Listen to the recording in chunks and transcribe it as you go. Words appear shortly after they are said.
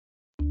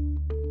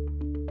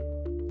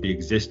the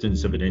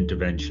existence of an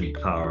intervention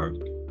power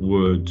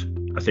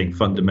would, I think,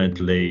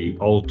 fundamentally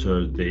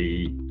alter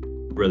the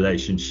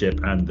relationship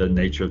and the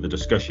nature of the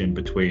discussion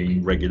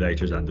between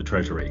regulators and the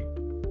Treasury,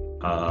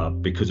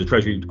 because the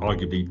Treasury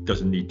arguably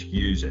doesn't need to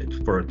use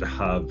it for it to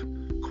have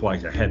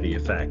quite a heavy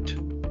effect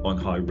on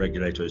how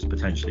regulators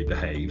potentially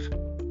behave.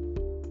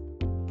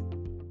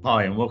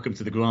 Hi, and welcome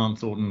to the Grant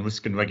Thornton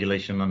Risk and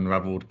Regulation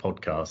Unravelled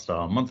podcast,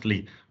 our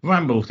monthly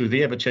ramble through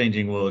the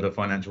ever-changing world of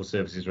financial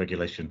services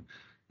regulation.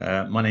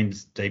 My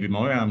name's David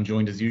Moyer. I'm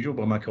joined as usual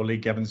by my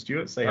colleague Gavin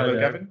Stewart. Say hello,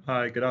 Gavin.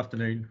 Hi, good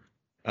afternoon.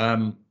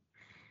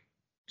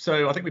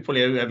 So I think we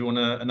probably owe everyone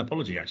an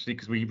apology, actually,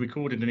 because we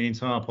recorded an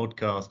entire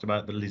podcast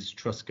about the Liz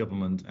Truss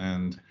government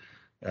and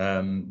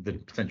the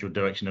potential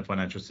direction of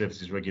financial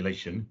services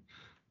regulation.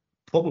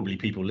 Probably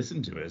people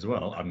listened to it as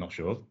well. I'm not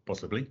sure,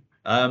 possibly.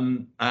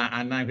 And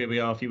now here we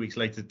are a few weeks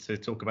later to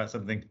talk about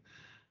something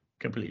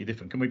completely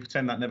different. Can we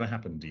pretend that never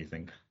happened, do you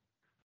think?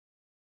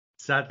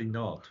 Sadly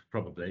not,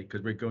 probably,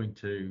 because we're going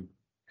to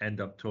end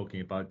up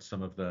talking about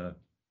some of the,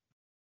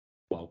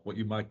 well, what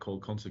you might call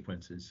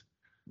consequences.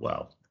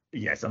 Well,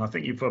 yes, and I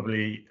think you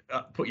probably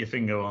put your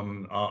finger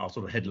on our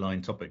sort of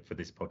headline topic for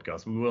this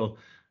podcast. We will,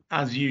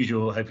 as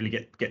usual,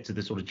 hopefully get to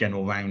the sort of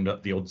general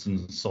roundup, the odds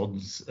and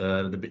sods,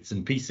 the bits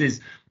and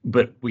pieces.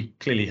 But we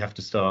clearly have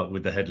to start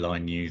with the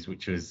headline news,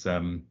 which has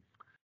been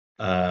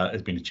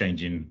a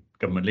change in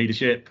government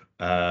leadership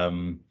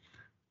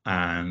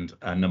and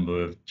a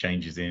number of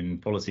changes in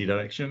policy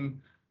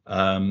direction.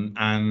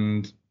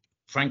 And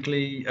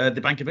frankly,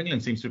 the Bank of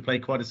England seems to have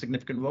played quite a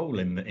significant role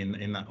in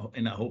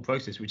that whole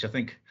process, which I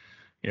think,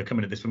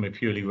 coming at this from a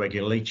purely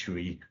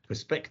regulatory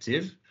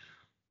perspective,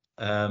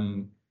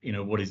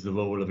 what is the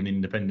role of an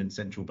independent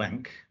central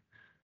bank?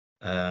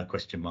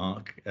 Question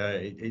mark.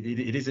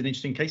 It is an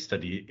interesting case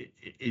study.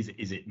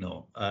 Is it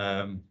not?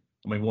 I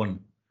mean,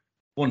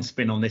 one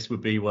spin on this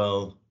would be,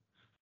 well,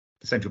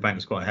 the central bank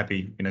was quite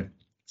happy,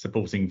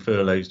 supporting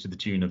furloughs to the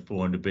tune of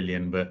 400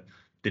 billion, but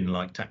didn't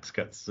like tax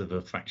cuts of a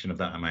fraction of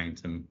that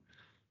amount,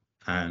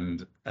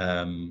 and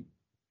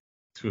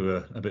threw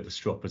a bit of a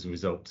strop as a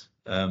result.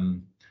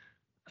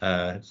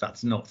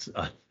 That's not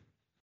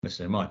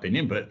necessarily my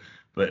opinion, but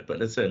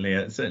there's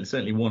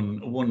certainly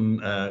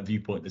one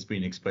viewpoint that's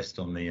been expressed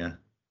on the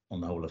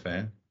whole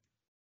affair.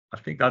 I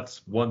think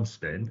that's one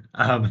spin.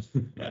 I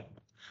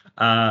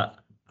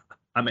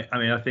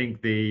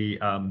think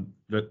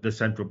the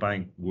central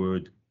bank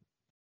would,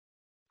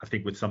 I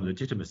think, with some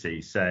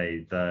legitimacy,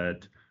 say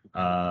that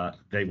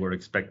they were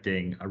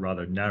expecting a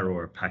rather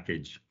narrower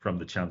package from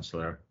the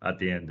Chancellor at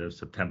the end of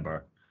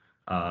September.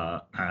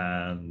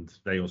 And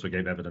they also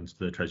gave evidence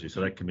to the Treasury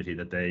Select Committee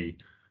that they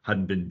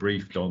hadn't been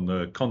briefed on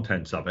the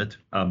contents of it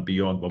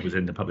beyond what was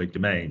in the public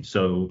domain.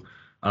 So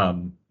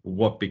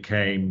what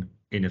became,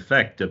 in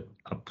effect, a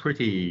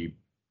pretty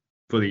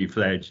fully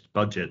fledged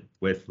budget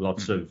with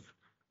lots of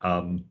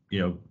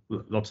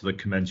lots of the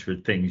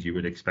commensurate things you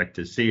would expect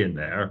to see in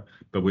there,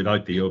 but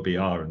without the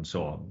OBR and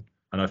so on.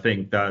 And I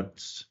think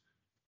that's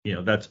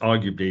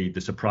arguably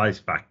the surprise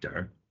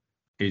factor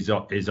is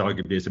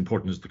arguably as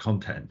important as the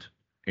content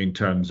in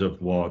terms of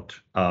what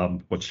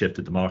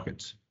shifted the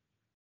markets.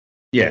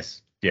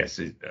 Yes. I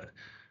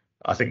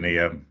think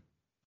the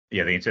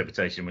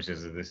interpretation, which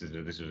is this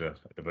was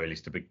at the very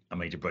least a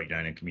major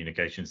breakdown in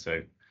communication.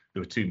 So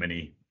there were too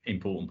many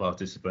important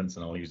participants,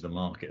 and I'll use the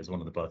market as one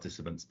of the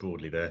participants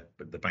broadly there,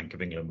 but the Bank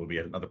of England will be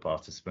another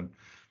participant,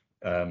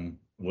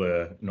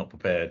 were not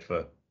prepared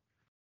for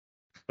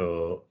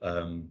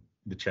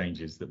the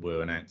changes that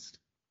were announced.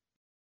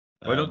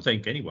 I don't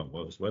think anyone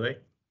was, were they?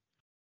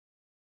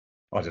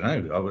 I don't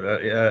know.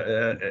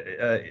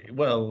 At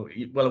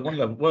one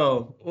level,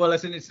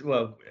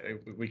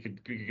 we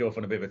could go off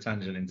on a bit of a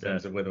tangent in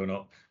terms of whether or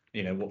not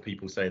what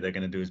people say they're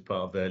going to do as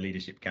part of their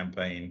leadership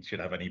campaign should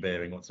have any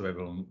bearing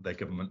whatsoever on their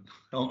government,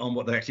 on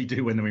what they actually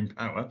do when they're in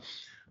power.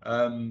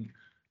 But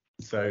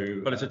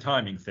it's a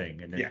timing thing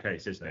in this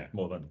case, isn't it?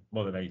 More than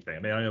anything. I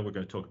mean, I know we're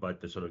going to talk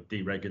about the sort of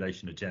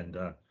deregulation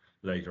agenda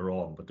later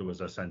on, but there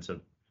was a sense of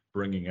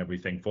bringing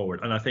everything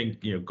forward, and I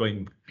think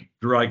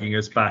dragging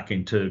us back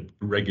into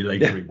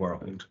regulatory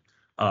world.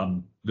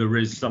 There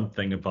is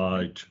something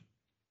about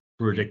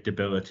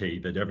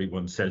predictability that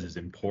everyone says is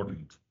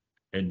important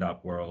in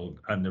that world,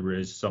 and there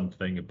is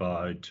something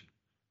about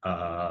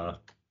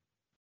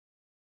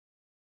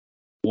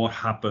what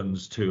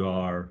happens to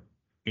our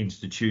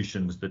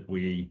institutions that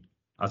we,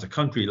 as a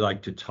country,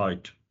 like to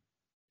tout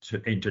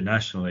to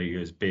internationally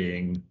as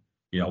being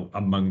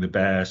among the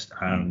best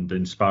and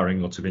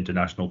inspiring lots of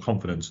international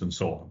confidence and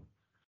so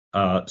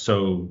on.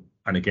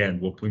 And again,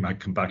 we might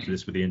come back to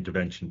this with the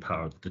intervention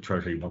power that the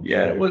Treasury wants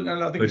to put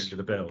into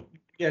the bill.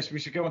 Yes, we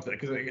should go on to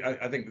that, because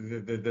I think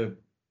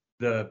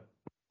the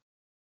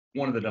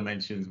one of the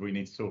dimensions we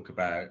need to talk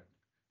about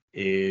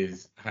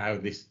is how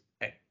this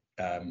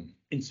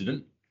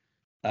incident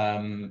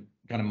kind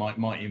of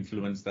might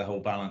influence the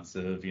whole balance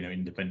of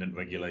independent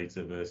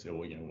regulator versus, or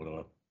what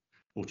are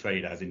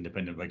portrayed as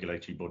independent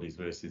regulatory bodies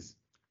versus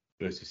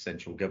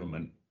central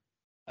government.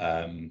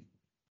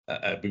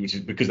 which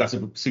is because that's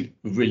a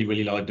really,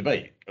 really live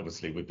debate,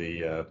 obviously, with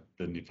the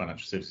new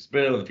financial services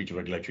bill and the future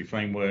regulatory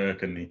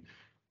framework, and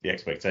the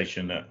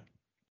expectation that,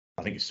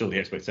 I think it's still the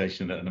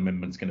expectation that an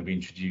amendment's going to be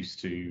introduced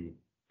to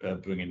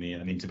bring in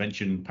an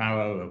intervention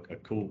power, a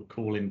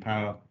call-in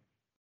power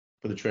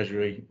for the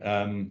Treasury,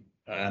 and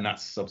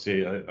that's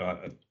obviously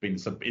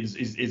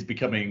is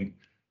becoming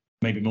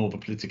maybe more of a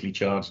politically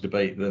charged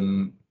debate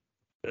than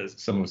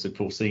some of us had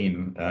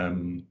foreseen.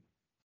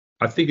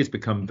 I think it's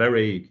become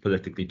very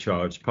politically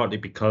charged, partly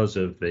because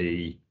of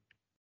the,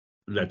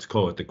 let's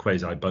call it the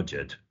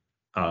quasi-budget,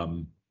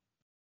 and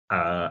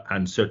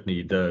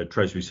certainly the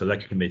Treasury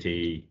Select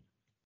Committee.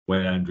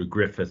 When Andrew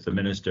Griffith, the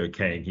minister,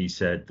 came, he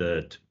said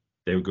that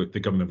the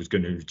government was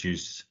going to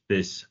introduce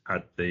this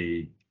at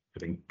the, I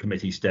think,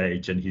 committee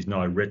stage, and he's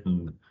now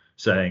written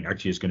saying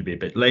actually it's going to be a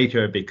bit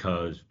later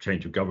because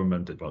change of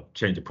government,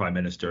 change of prime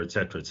minister,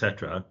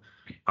 etc.,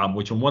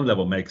 which on one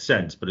level makes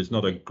sense, but it's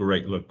not a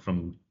great look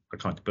from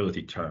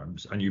accountability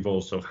terms. And you've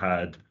also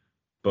had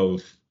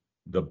both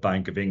the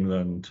Bank of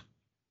England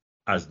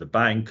as the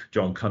bank,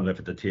 John Cunliffe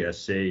at the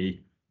TSC,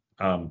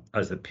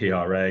 as the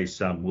PRA,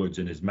 Sam Woods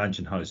in his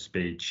Mansion House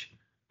speech,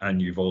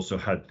 and you've also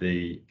had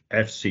the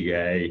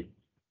FCA,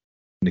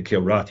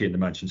 Nikhil Rathi in the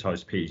Mansion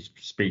House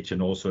speech,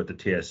 and also at the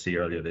TSC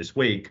earlier this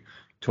week,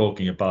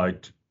 talking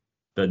about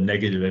the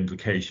negative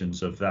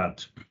implications of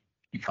that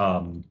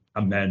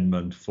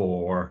amendment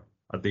for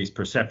at least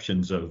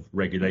perceptions of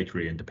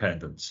regulatory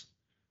independence.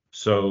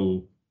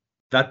 So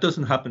that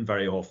doesn't happen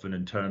very often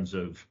in terms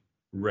of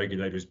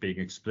regulators being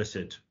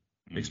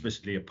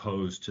explicitly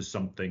opposed to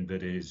something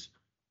that is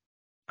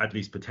at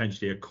least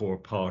potentially a core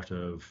part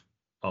of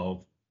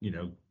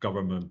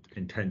government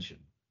intention.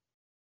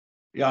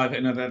 Yeah, I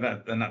think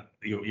that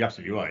you're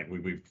absolutely right.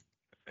 We've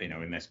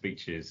in their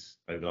speeches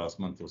over the last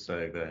month or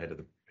so, the head of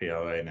the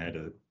PRA and the head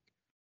of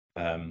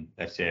the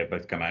FCA have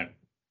both come out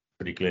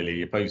pretty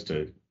clearly opposed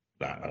to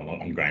that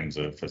on grounds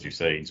of, as you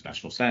say,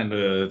 international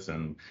standards,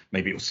 and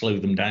maybe it will slow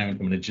them down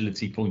from an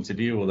agility point of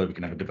view, although we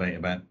can have a debate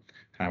about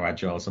how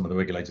agile some of the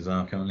regulators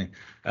are currently.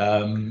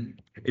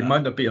 It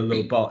might not be a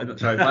low bar,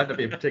 sorry, it might not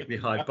be a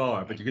particularly high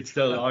bar, but you could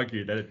still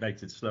argue that it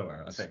makes it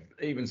slower, I think.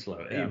 Even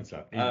slower.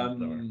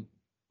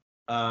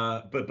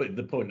 But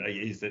the point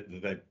is that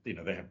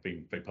they have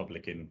been very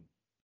public in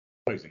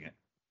opposing it,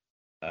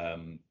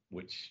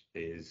 which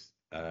is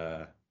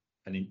an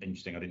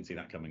interesting. I didn't see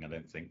that coming. I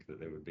don't think that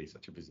there would be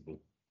such a visible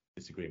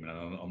disagreement,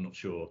 and I'm not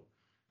sure,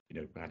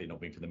 had it not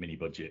been for the mini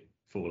budget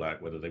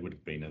fallout, whether they would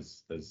have been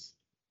as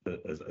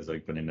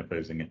open in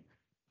opposing it.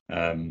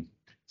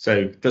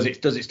 So does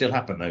it still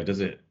happen though? Does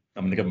it?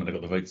 I mean, the government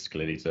have got the votes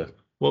clearly to.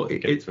 Well,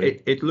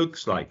 it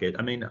looks like it.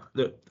 I mean,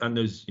 and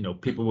there's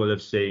people will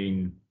have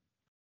seen,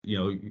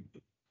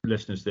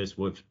 listeners to this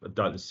would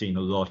have seen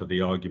a lot of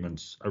the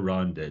arguments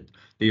around it.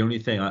 The only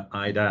thing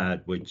I'd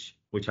add, which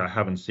I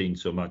haven't seen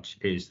so much,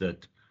 is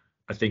that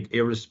I think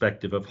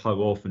irrespective of how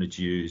often it's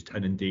used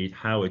and indeed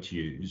how it's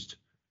used,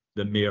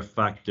 the mere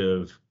fact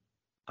of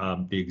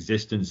the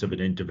existence of an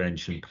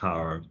intervention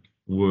power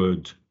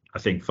would, I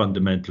think,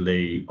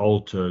 fundamentally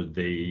alter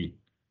the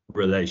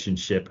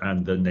relationship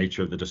and the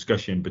nature of the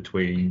discussion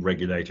between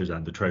regulators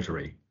and the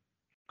Treasury,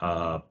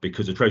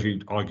 because the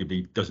Treasury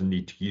arguably doesn't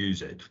need to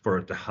use it for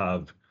it to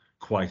have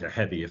quite a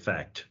heavy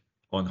effect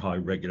on how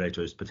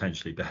regulators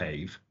potentially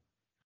behave.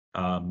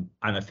 And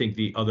I think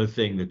the other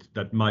thing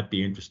that might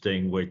be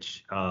interesting,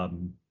 which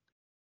some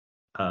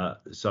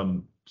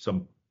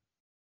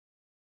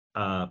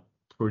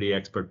pretty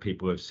expert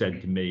people have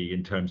said to me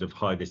in terms of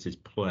how this is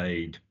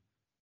played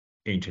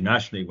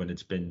internationally when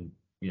it's been,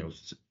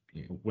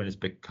 when it's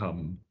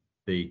become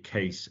the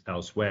case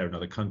elsewhere in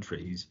other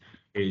countries,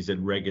 is that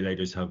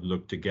regulators have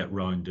looked to get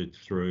round it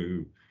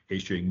through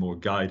issuing more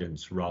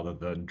guidance rather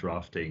than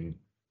drafting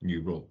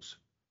new rules.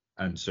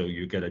 And so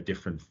you get a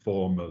different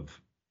form of,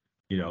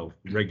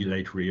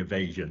 regulatory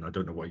evasion. I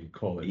don't know what you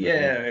call it.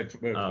 Yeah,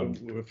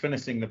 we're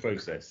finessing the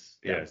process.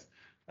 Yes.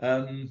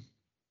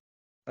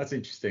 That's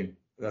interesting.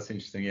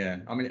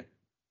 Yeah. I mean,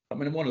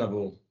 on one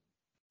level,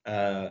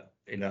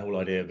 in the whole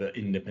idea that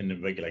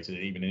independent regulators,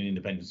 even an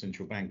independent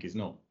central bank, is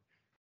not.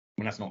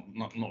 I mean, that's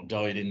not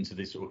died into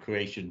the sort of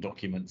creation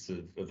documents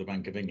of the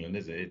Bank of England,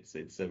 is it?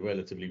 It's a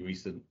relatively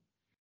recent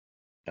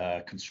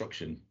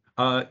construction.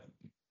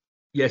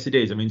 Yes, it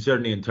is. I mean,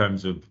 certainly in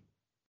terms of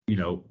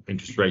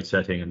interest rate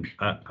setting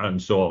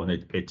and so on,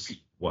 it's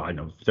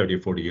 30 or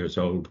 40 years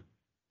old,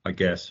 I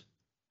guess.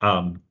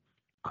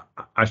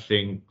 I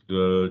think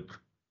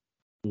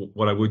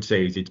what I would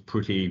say is it's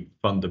pretty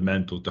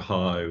fundamental to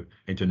how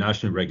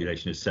international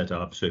regulation is set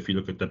up. So if you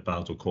look at the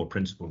Basel core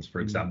principles,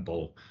 for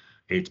example,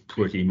 it's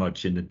pretty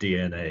much in the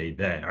DNA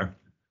there.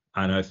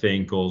 And I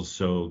think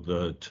also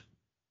that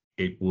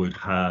it would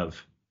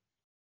have,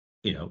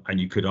 and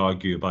you could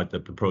argue about the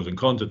pros and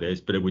cons of this,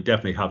 but it would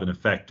definitely have an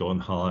effect on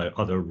how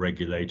other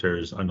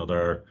regulators and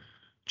other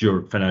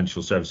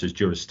financial services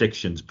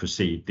jurisdictions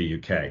perceive the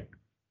UK.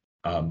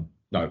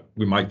 Now,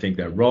 we might think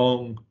they're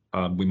wrong.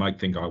 We might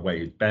think our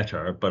way is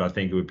better, but I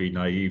think it would be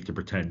naive to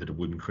pretend that it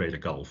wouldn't create a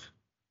gulf.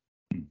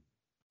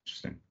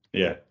 Interesting.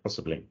 Yeah,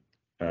 possibly.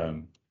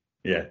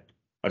 Yeah,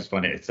 I just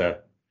find it's an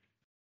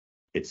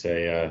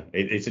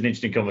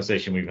interesting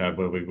conversation we've had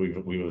where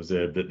we've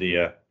observed that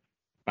the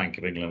Bank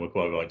of England were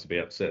quite right to be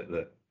upset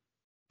that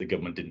the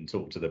government didn't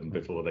talk to them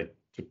before they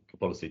took a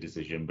policy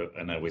decision, but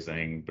I know we're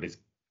saying, but it's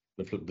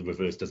the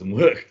reverse doesn't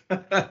work.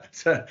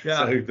 So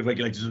the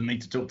regulators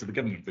need to talk to the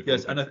government.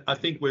 Yes, and I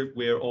think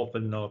we're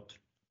often not.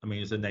 I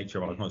mean, it's the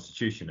nature of our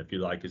constitution, if you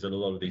like, is that a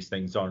lot of these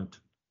things aren't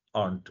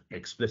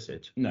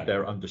explicit. No.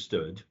 They're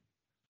understood,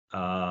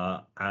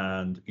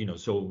 and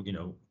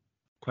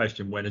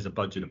question when is a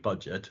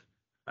budget,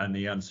 and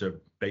the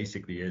answer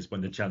basically is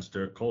when the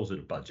Chancellor calls it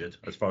a budget,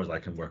 as far as I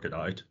can work it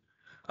out.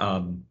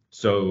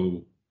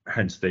 So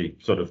hence the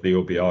sort of the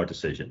OBR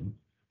decision.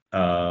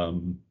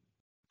 And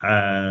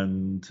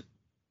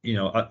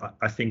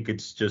I think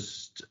it's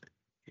just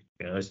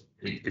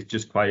it's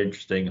just quite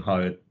interesting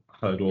how it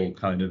all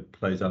kind of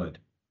plays out.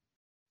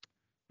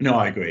 No,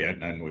 I agree,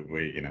 and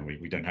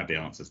we don't have the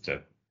answers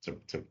to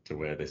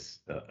where this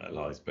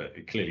lies,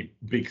 but clearly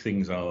big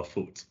things are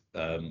afoot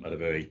at a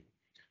very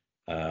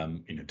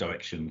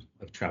direction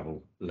of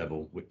travel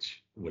level,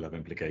 which will have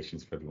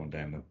implications for everyone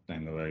down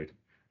the road.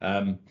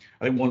 I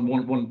think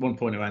one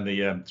point around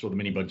the sort of the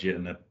mini budget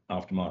and the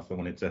aftermath I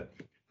wanted to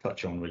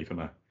touch on really from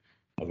a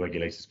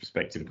regulator's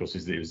perspective, of course,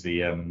 is it was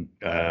the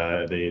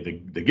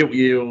gilt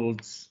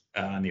yields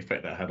and the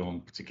effect that had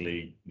on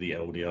particularly the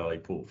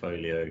LDI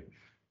portfolio,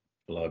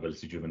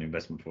 liability-driven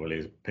investment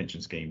portfolios,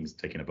 pension schemes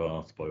taking a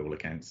bath by all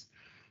accounts,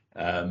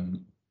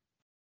 and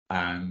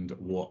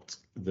what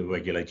the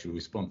regulatory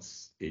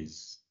response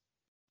is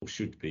or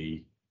should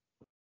be,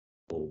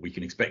 or we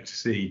can expect to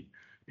see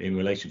in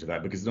relation to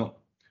that, because there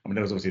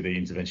was obviously the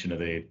intervention of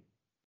the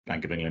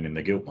Bank of England in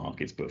the gilt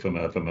markets, but from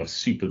a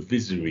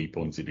supervisory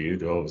point of view,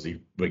 there are obviously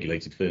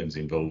regulated firms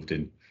involved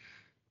in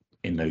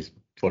those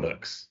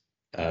products.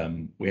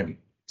 We haven't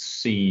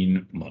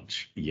seen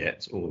much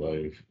yet,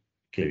 although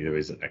clearly there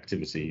is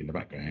activity in the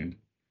background.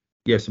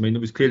 Yes, I mean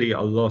there was clearly a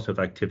lot of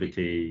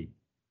activity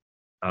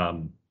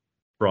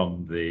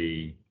from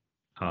the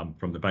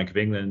Bank of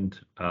England,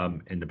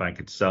 in the bank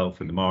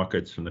itself, in the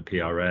markets, from the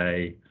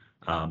PRA,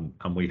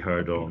 and we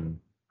heard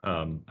on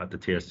at the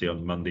TSC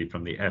on Monday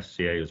from the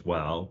FCA as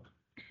well.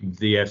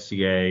 The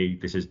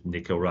FCA, this is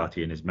Nick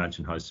O'Rahty in his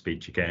Mansion House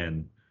speech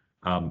again,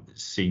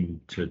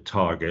 seemed to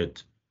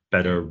target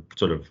better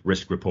sort of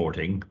risk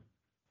reporting.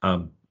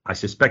 I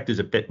suspect there's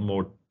a bit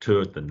more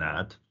to it than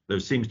that. There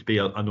seems to be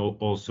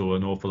also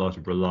an awful lot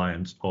of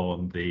reliance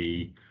on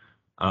the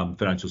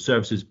Financial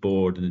Services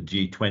Board and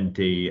the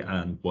G20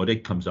 and what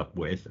it comes up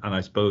with. And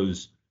I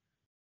suppose,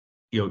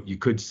 you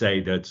could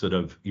say that sort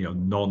of,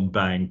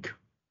 non-bank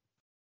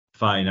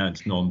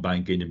finance,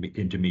 non-bank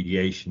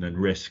intermediation and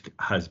risk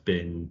has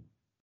been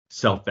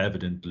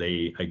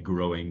self-evidently a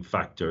growing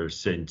factor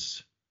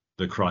since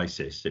the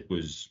crisis. It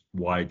was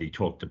widely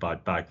talked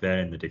about back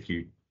then that if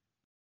you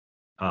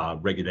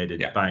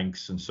regulated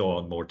banks and so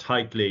on more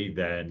tightly,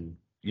 then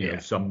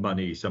some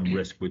money, some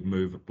risk would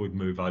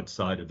move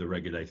outside of the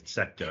regulated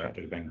sector.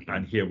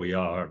 And here we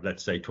are,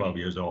 let's say 12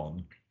 years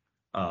on.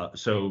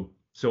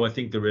 So I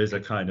think there is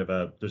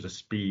there's a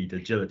speed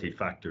agility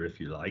factor, if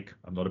you like.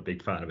 I'm not a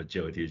big fan of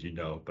agility, as you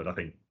know, but I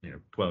think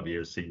 12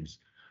 years seems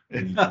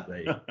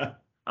reasonably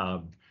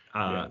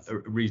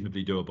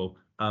reasonably doable.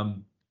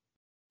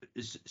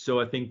 So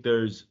I think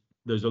there's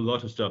a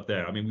lot of stuff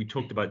there. I mean, we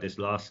talked about this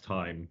last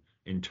time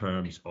in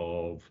terms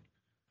of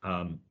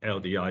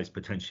LDIs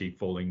potentially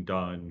falling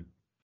down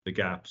the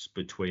gaps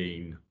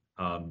between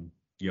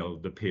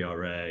the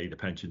PRA, the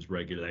pensions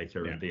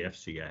regulator, and the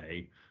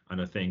FCA.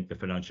 And I think the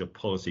Financial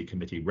Policy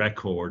Committee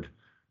record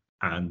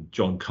and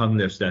John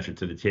Cunliffe's letter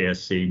to the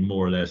TSC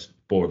more or less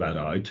bore that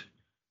out.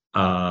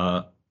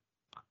 I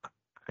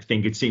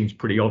think it seems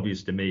pretty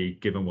obvious to me,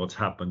 given what's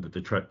happened,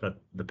 that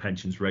the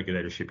pensions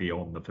regulator should be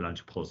on the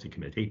Financial Policy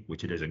Committee,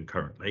 which it isn't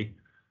currently.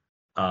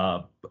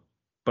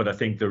 But I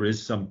think there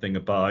is something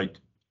about,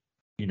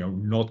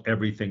 not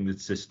everything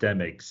that's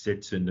systemic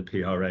sits in the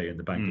PRA and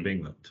the Bank of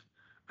England,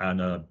 and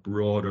a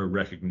broader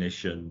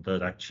recognition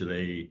that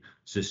actually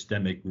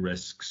systemic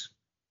risks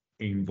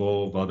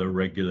involve other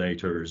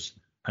regulators,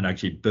 and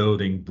actually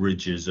building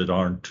bridges that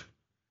aren't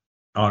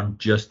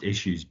just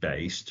issues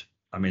based.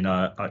 I mean,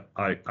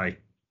 I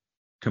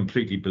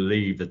completely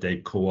believe that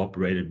they've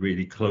cooperated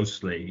really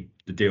closely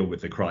to deal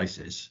with the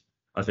crisis.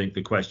 I think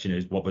the question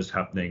is what was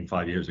happening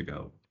 5 years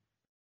ago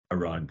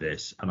around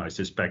this, and I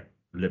suspect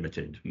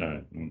limited.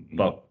 No.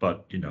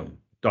 But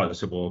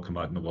doubtless it will all come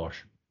out in the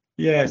wash.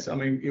 Yes, I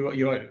mean,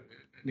 you're right.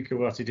 Nick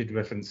O'Rahty did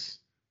reference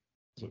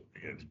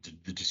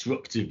the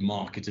disruptive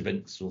market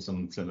events or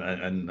something,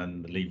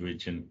 and the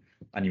leverage, and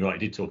you're right,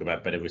 he did talk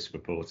about better risk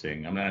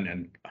reporting. I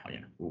mean,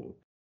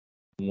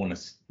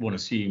 one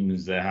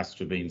assumes there has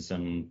to have been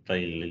some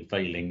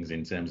failings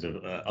in terms of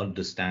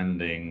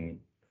understanding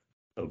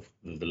of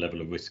the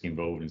level of risk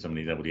involved in some of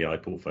these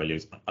LDI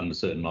portfolios under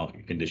certain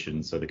market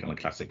conditions. So the kind of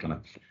classic kind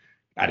of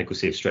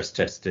adequacy of stress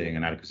testing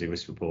and adequacy of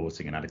risk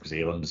reporting and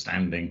adequacy of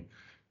understanding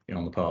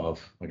on the part of,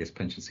 I guess,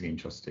 pension scheme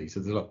trustees. So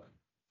there's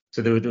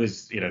So there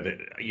was, you know,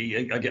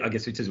 I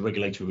guess in terms of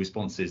regulatory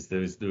responses,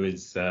 there is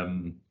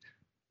over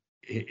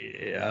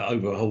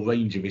a whole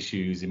range of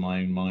issues in my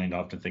own mind. I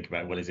often think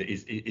about, well, is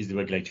the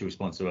regulatory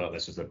response, well,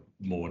 that's just a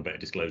more and better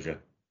disclosure,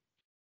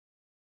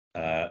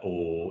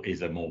 or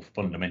is a more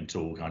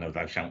fundamental kind of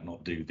thou shalt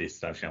not do this,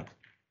 thou shalt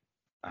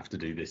have to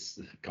do this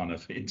kind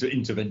of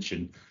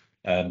intervention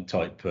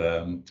type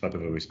of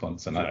a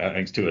response? And I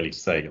think it's too early to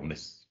say on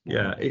this.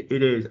 Yeah,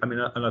 it is. I mean,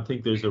 and I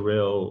think there's a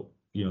real,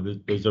 you know,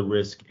 there's a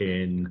risk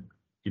in,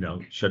 you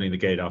know, shutting the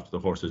gate after the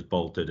horse is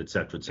bolted, et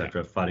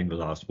cetera, fighting the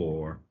last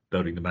war,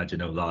 building the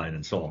Maginot Line,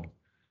 and so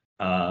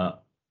on.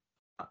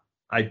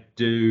 I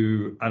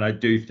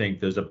do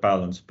think there's a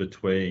balance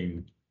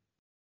between,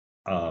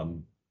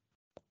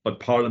 but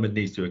Parliament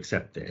needs to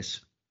accept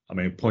this. I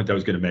mean, a point I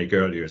was going to make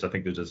earlier is I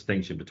think there's a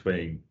distinction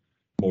between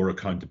more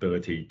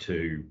accountability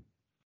to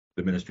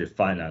the Ministry of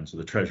Finance or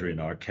the Treasury in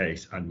our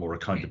case, and more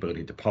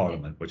accountability to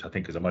Parliament, which I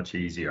think is a much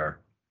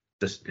easier.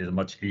 This is a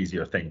much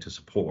easier thing to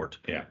support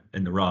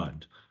in the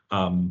round.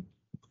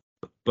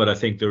 But I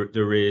think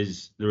there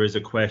is a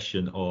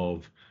question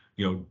of,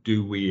 you know,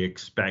 do we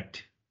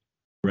expect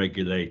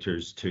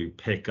regulators to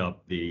pick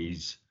up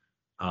these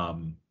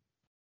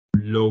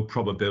low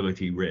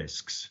probability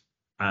risks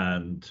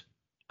and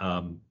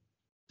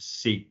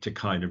seek to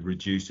kind of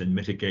reduce and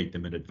mitigate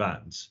them in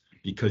advance?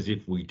 Because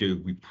if we do,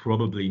 we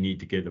probably need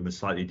to give them a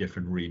slightly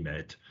different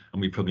remit,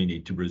 and we probably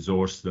need to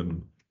resource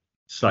them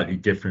slightly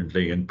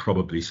differently and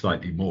probably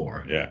slightly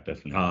more. Yeah,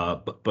 definitely.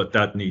 But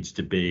that needs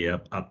to be a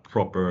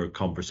proper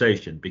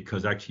conversation,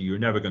 because actually you're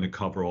never going to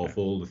cover off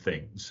all the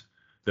things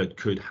that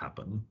could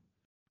happen.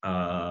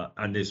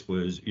 And this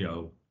was, you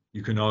know,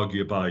 you can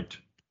argue about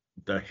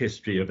the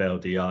history of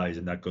LDIs,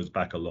 and that goes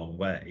back a long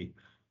way.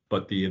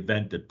 But the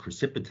event that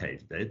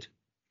precipitated it,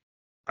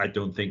 I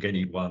don't think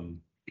anyone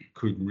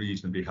could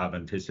reasonably have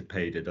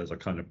anticipated as a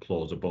kind of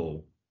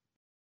plausible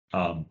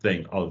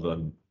thing, other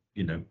than,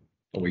 you know,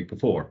 a week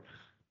before.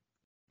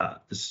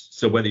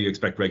 So whether you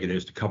expect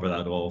regulators to cover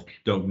that off,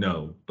 don't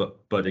know,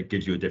 but it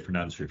gives you a different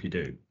answer if you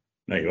do.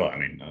 No, you're right. I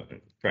mean,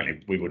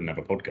 apparently we wouldn't have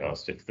a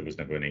podcast if there was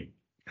never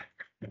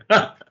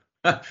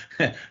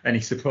any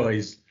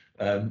surprise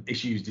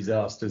issues,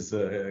 disasters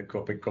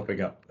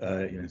cropping up.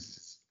 You know,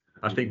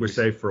 I think we're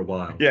safe for a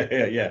while.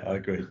 Yeah, I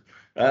agree.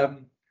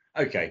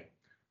 Okay,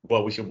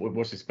 well, we should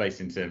watch this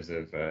space in terms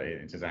of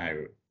how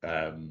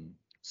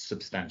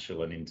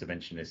substantial and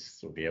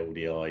interventionist or the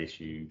LDI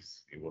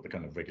issues, what the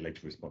kind of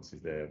regulatory response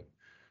is there,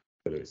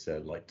 whether it's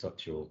light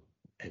touch or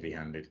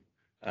heavy-handed.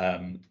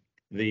 I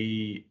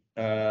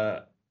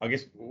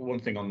guess one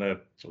thing on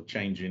the sort of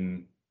change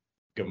in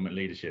government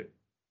leadership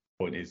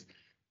point is,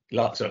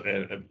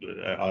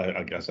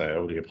 I guess I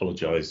already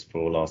apologised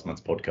for last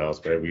month's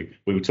podcast, where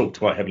we talked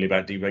quite heavily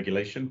about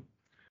deregulation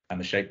and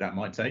the shape that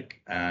might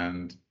take,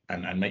 and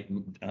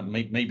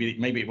maybe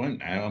it won't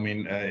now. I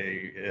mean,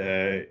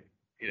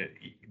 you know,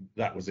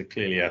 that was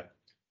clearly a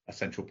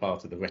central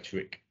part of the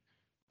rhetoric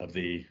of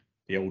the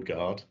old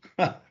guard.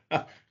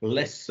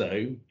 Less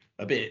so,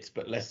 a bit,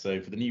 but less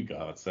so for the new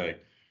guard. So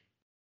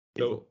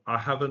I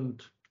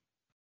haven't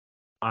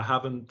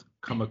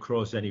come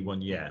across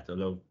anyone yet,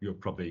 although you're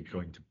probably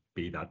going to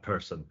be that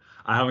person.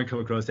 I haven't come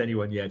across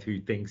anyone yet who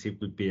thinks it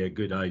would be a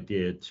good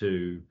idea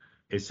to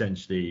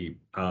essentially,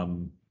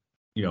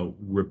 you know,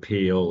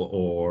 repeal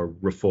or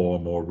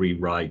reform or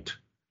rewrite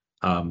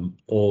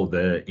all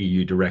the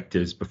EU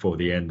directives before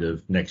the end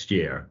of next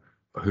year,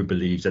 who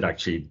believes that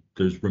actually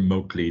there's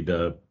remotely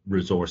the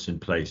resource in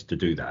place to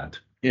do that.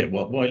 Yeah,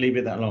 why leave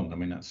it that long? I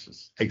mean, that's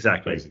just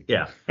exactly crazy.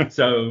 Yeah.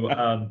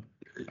 So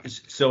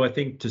so I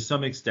think to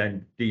some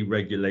extent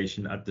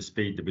deregulation at the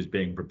speed that was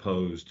being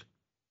proposed,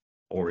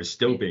 or is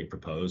still being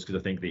proposed, because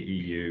I think the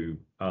EU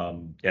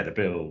the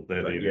bill, the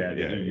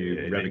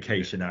EU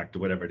Revocation Act or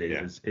whatever it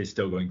is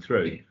still going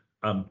through,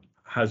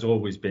 has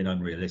always been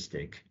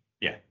unrealistic.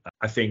 Yeah,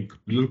 I think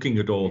looking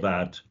at all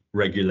that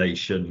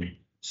regulation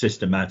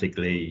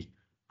systematically,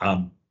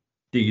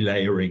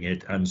 delayering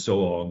it and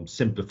so on,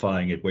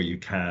 simplifying it where you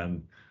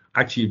can,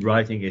 actually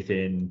writing it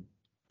in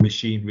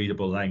machine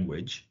readable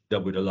language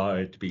that would allow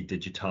it to be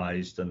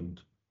digitized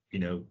and, you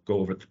know,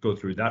 go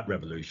through that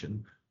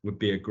revolution would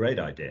be a great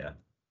idea.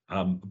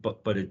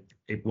 But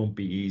it won't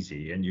be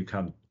easy, and you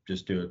can't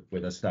just do it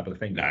with a snap of the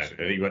fingers.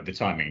 No, the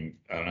timing.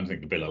 I don't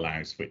think the bill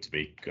allows for it to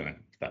be kind of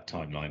that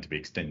timeline to be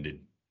extended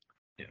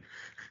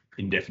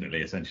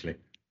indefinitely, essentially.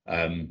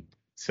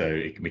 So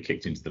it can be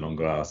kicked into the long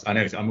grass. I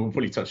know. We'll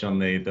probably touch on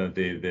the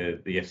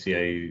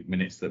FCA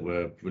minutes that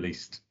were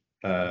released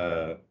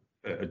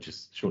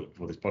just shortly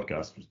before this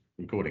podcast was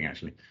recording.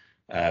 Actually,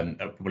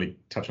 I'll probably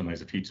touch on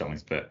those a few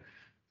times, but.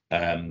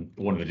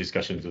 One of the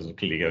discussions that's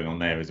clearly going on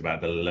there is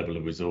about the level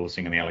of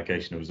resourcing and the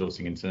allocation of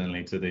resourcing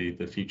internally to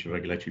the future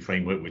regulatory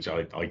framework, which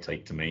I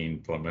take to mean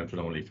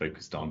predominantly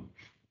focused on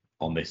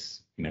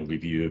this, you know,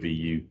 review of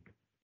EU.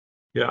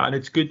 Yeah, and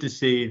it's good to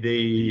see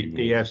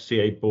the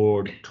FCA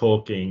board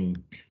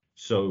talking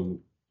so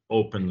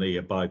openly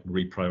about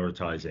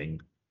reprioritizing,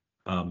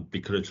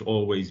 because it's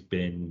always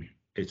been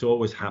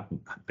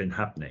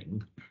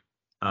happening,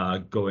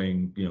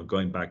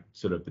 going back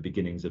sort of the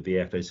beginnings of the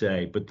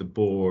FSA, but the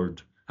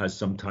board has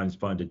sometimes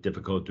found it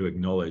difficult to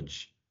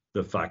acknowledge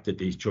the fact that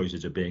these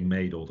choices are being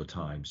made all the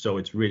time. So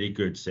it's really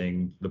good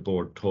seeing the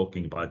board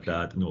talking about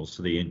that, and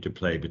also the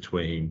interplay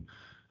between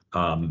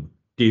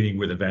dealing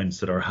with events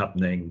that are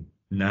happening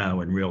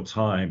now in real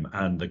time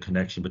and the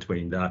connection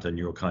between that and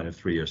your kind of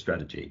 3-year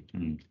strategy.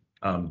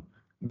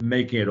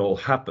 Making it all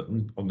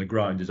happen on the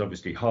ground is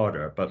obviously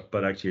harder,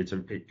 but actually it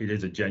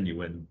is a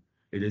genuine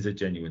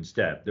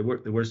step. There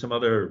were some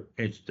other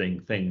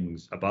interesting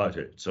things about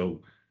it.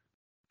 So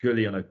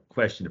purely on a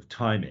question of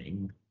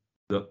timing,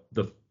 the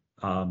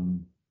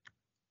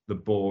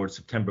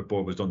September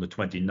board was on the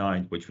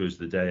 29th, which was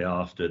the day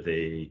after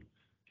the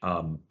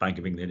Bank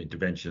of England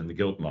intervention in the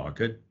gilt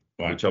market,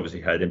 which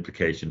obviously had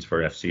implications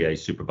for FCA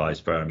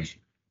supervised firms.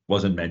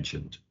 Wasn't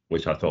mentioned,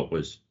 which I thought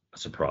was a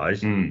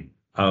surprise.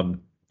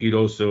 It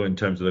also, in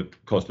terms of the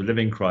cost of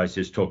living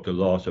crisis, talked a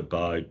lot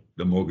about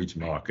the mortgage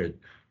market,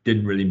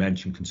 didn't really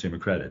mention consumer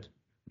credit,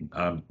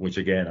 which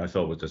again I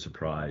thought was a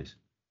surprise.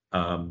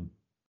 And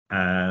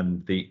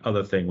the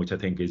other thing which I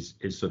think is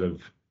sort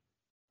of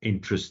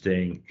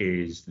interesting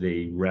is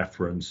the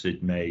reference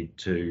it made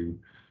to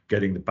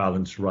getting the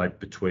balance right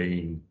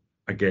between,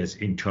 I guess,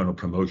 internal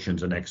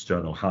promotions and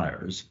external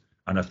hires.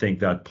 And I think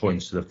that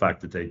points to the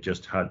fact that they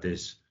just had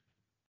this,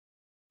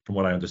 from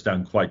what I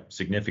understand, quite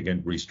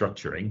significant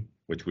restructuring,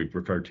 which we've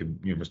referred to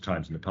numerous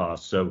times in the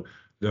past. So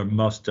there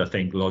must, I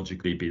think,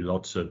 logically be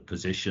lots of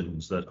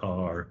positions that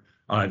are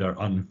either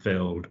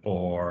unfilled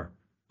or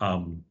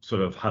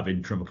sort of have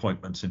interim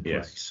appointments in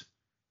place.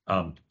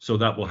 So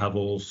that will have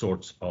all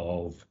sorts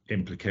of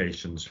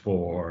implications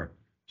for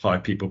how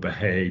people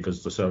behave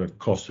as the sort of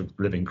cost of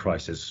living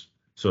crisis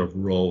sort of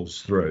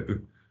rolls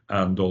through,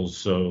 and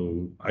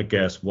also, I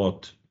guess,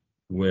 what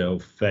will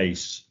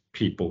face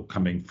people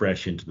coming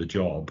fresh into the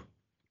job,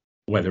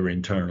 whether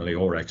internally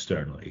or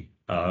externally.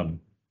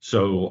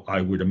 So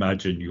I would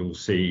imagine you'll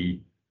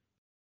see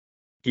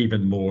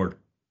even more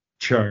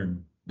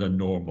churn than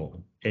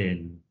normal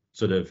in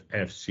sort of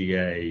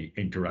FCA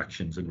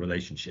interactions and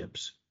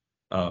relationships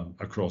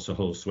across a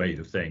whole swathe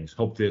of things.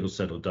 Hopefully it'll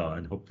settle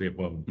down. Hopefully it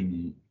won't,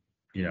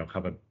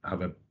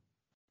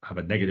 have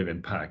a negative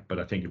impact, but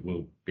I think it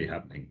will be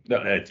happening. No,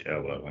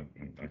 well,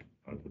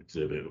 I would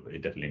observe it.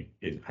 It definitely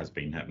has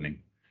been happening.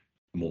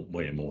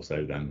 Way more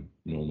so than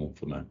normal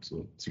from a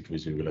sort of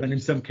supervisory relationship. And in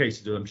some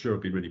cases, I'm sure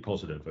it'll be really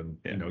positive, and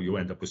you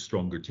end up with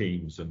stronger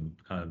teams and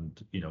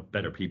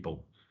better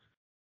people,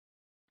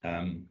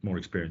 more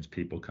experienced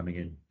people coming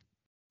in.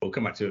 We'll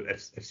come back to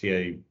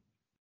FCA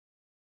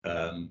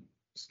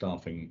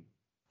staffing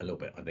a little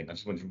bit. I think I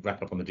just want to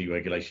wrap up on the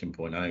deregulation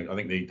point. I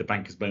think the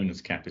banker's bonus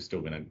cap is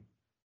still going to.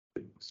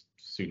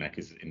 Sunak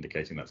is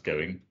indicating that's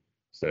going.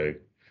 So.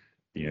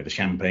 The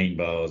champagne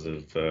bars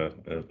of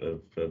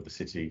the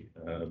city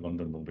of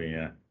London will be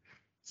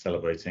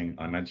celebrating,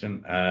 I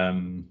imagine.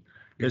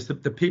 Yes,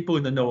 the people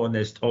in the know on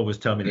this always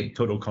tell me that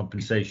total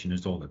compensation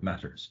is all that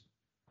matters,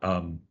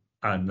 and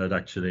that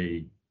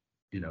actually,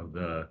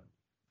 the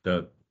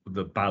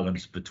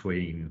balance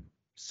between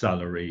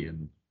salary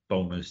and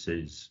bonus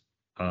is,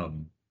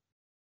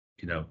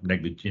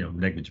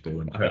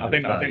 negligible. I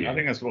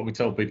think that's what we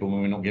tell people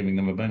when we're not giving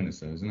them a bonus,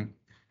 though, isn't it?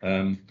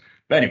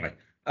 But anyway.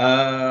 So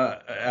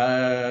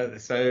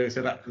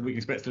that we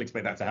can still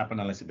expect that to happen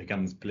unless it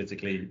becomes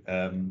politically.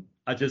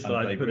 I just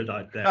thought I'd put it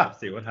out there to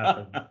see what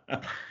happens.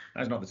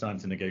 That's not the time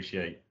to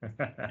negotiate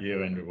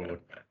year-end reward.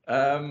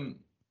 On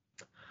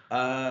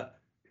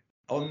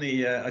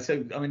the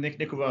so I mean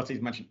Nicol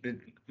Rati's Mansion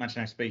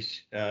House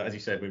speech, as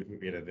you said,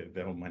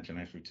 the whole Mansion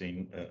House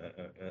routine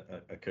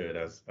occurred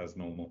as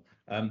normal.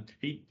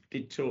 He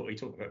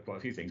talked about quite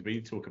a few things, but he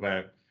did talk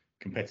about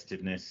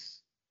competitiveness.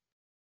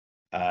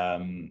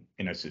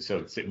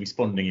 So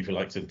responding, if you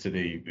like, to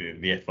the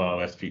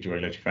FRS future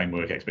regulatory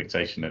framework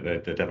expectation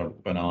that they'd have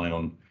an eye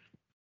on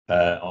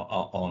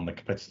the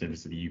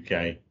competitiveness of the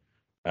UK.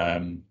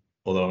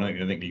 Although I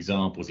think the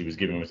examples he was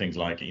giving were things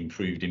like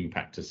improved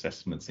impact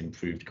assessments,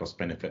 improved cost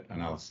benefit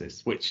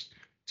analysis, which,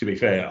 to be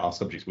fair, are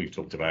subjects we've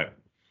talked about on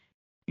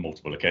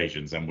multiple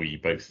occasions, and we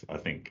both, I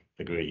think,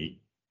 agree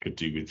could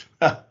do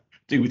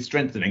with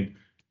strengthening.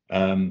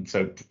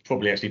 So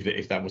probably actually,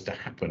 if that was to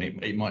happen,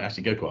 it might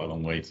actually go quite a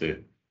long way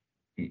to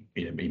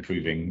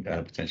improving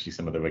potentially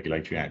some of the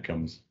regulatory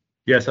outcomes.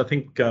 Yes, I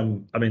think.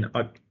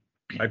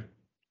 I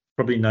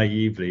probably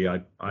naively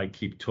I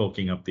keep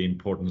talking up the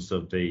importance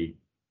of the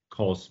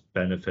cost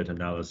benefit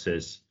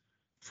analysis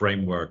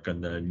framework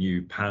and the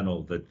new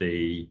panel that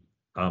the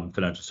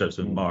Financial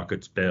Services and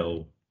Markets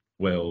Bill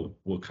will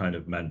kind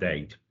of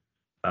mandate.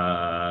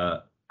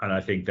 And I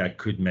think that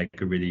could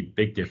make a really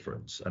big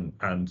difference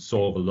and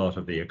solve a lot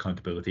of the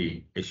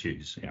accountability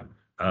issues.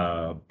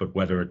 But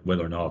whether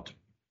or not,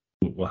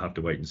 we'll have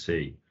to wait and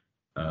see.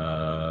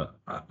 I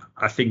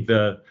think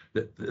the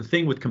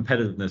thing with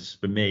competitiveness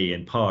for me,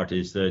 in part,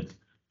 is that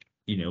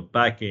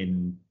back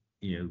in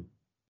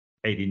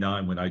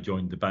 '89 when I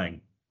joined the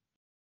Bank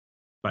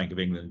of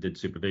England and did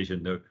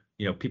supervision,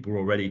 people were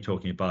already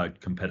talking about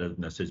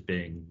competitiveness as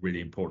being a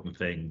really important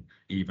thing,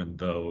 even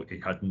though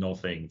it had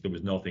nothing. There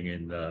was nothing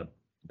in the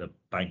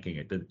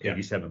banking, the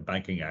 87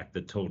 Banking Act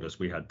that told us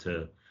we had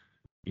to,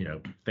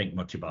 think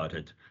much about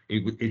it.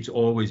 It's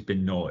always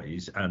been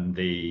noise, and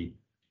the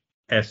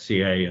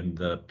FCA and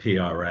the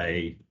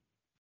PRA,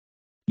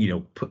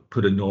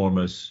 put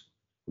enormous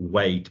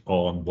weight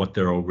on what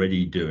they're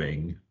already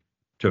doing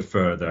to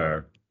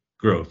further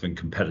growth and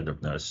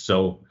competitiveness.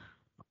 So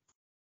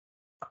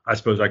I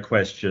suppose I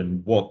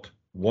question what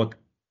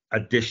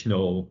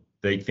additional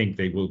they think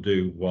they will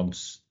do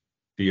once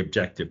the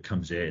objective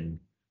comes in,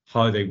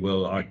 how they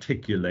will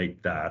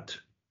articulate that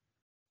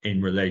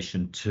in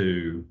relation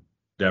to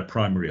their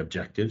primary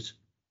objectives,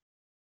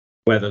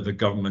 whether the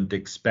government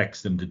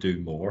expects them to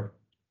do more,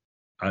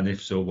 and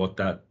if so, what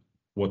that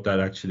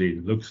actually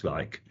looks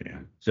like. Yeah.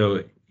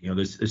 So,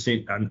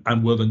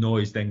 and will the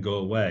noise then go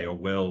away, or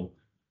will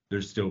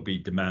there still be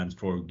demands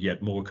for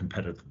yet more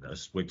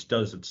competitiveness, which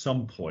does at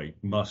some point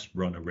must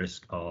run a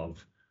risk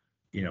of,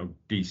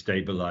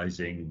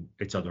 destabilizing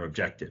its other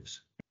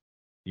objectives,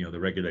 the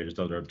regulator's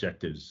other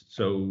objectives.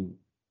 So,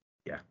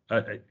 yeah,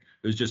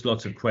 there's just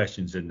lots of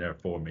questions in there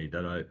for me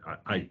that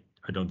I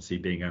don't see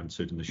being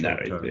answered in the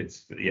short term.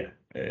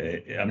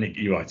 I mean,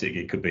 you're right.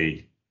 It could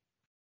be,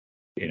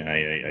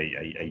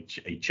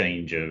 a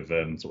change of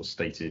sort of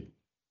stated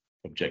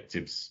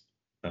objectives,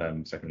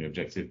 secondary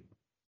objective,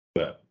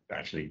 but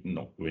actually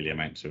not really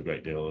amount to a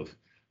great deal of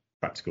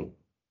practical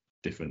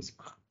difference,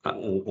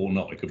 or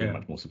not. It could be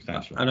much more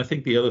substantial. And I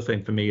think the other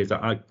thing for me is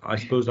that I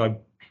suppose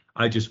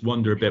I just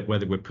wonder a bit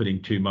whether we're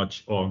putting too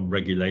much on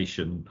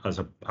regulation as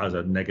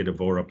a negative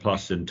or a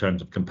plus in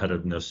terms of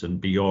competitiveness, and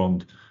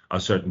beyond a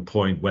certain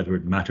point, whether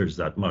it matters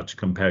that much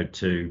compared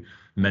to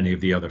many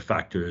of the other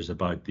factors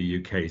about the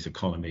UK's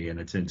economy and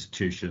its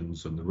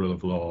institutions and the rule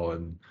of law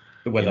and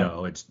the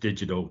weather, its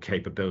digital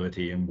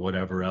capability and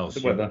whatever else.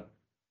 The weather.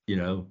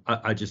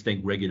 I just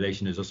think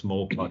regulation is a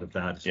small part of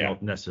that. It's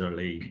not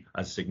necessarily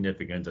as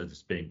significant as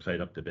it's being played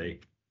up to be.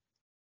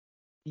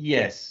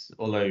 Yes,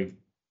 although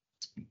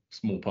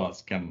small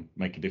parts can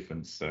make a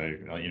difference. So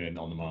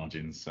on the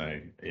margins. So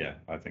yeah,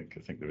 I think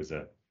there's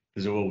a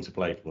role to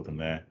play for them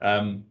there.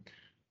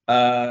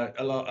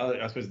 A lot,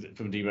 I suppose,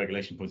 from a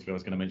deregulation point of view, I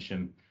was going to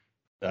mention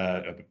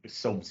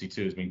Solvency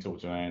II has been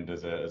talked around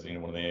as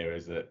one of the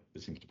areas that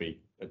there seems to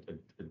be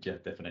a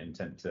definite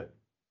intent to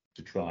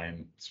try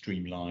and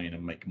streamline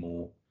and make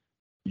more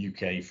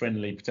UK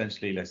friendly,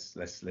 potentially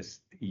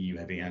less EU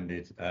heavy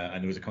handed.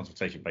 And there was a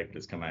consultation paper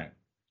that's come out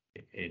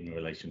in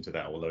relation to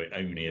that, although it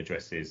only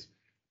addresses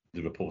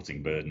the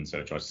reporting burden, so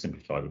it tries to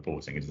simplify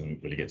reporting. It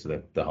doesn't really get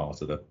to the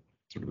heart of the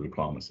sort of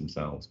requirements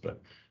themselves.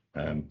 But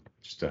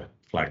just to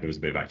flag, there was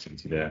a bit of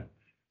activity there.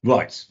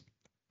 Right,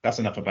 that's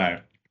enough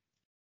about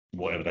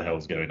whatever the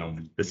hell's going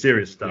on. The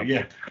serious stuff.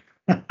 Yeah.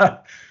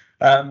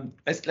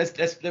 Let's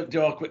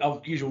do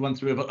our usual run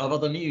through of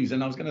other news,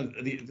 and I was going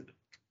to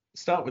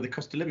start with the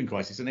cost of living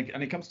crisis, and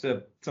it comes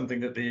to something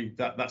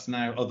that's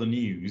now other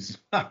news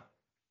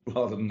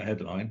rather than the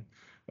headline.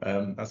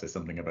 That says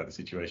something about the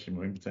situation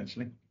we're in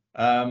potentially.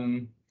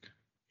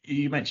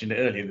 You mentioned it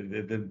earlier,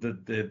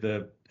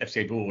 the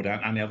FCA board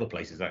and the other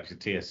places, actually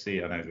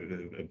TSC, I know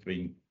have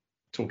been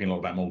talking a lot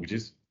about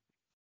mortgages.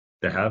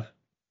 They have.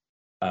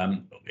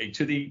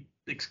 To the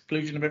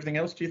exclusion of everything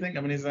else, do you think?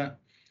 I mean, is that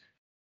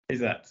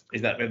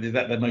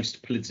the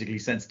most politically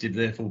sensitive,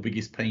 therefore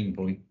biggest pain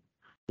point?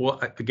 Well,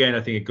 again,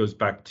 I think it goes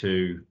back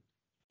to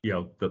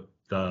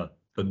the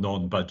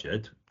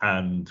non-budget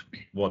and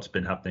what's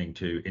been happening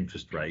to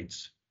interest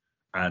rates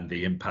and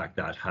the impact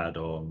that had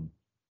on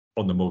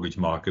the mortgage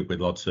market, with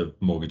lots of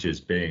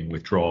mortgages being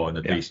withdrawn,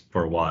 at least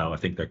for a while. I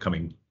think they're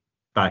coming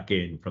back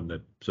in from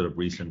the sort of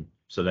recent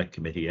select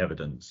committee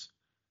evidence,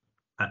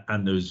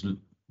 and there's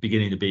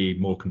beginning to be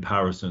more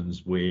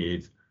comparisons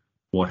with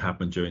what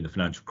happened during the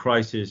financial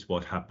crisis,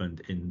 what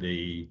happened in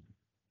the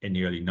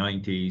early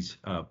 90s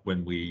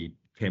when we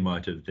came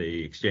out of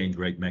the exchange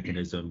rate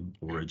mechanism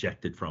or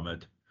ejected from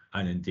it,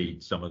 and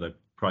indeed some of the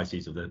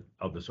crises of the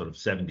sort of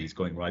 70s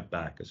going right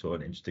back. I saw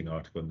an interesting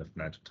article in the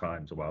Financial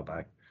Times a while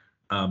back.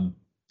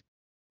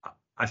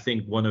 I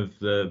think one of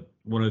the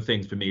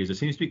things for me is there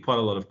seems to be quite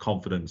a lot of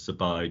confidence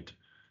about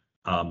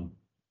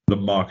the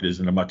market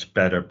is in a much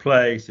better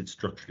place. It's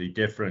structurally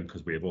different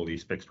because we have all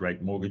these fixed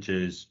rate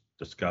mortgages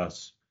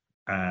discuss,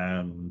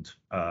 and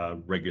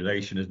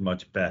regulation is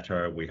much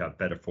better. We have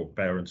better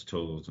forbearance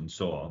tools and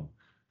so on.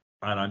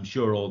 And I'm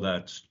sure all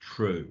that's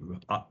true.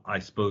 I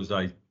suppose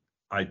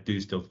I do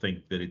still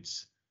think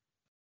that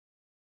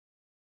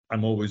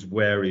I'm always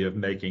wary of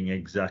making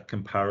exact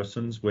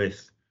comparisons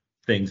with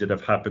things that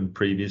have happened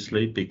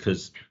previously,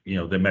 because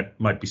there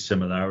might be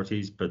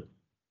similarities, but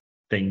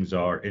things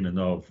are in and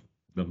of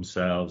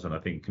themselves, and I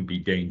think can be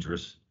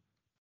dangerous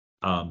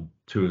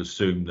to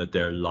assume that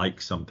they're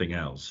like something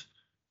else.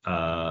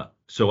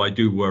 So I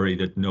do worry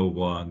that no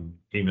one,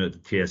 even at the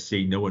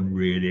TSC, no one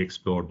really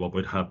explored what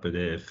would happen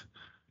if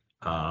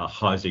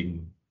house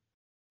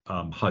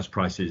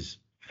prices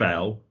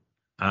fell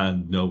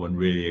and no one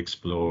really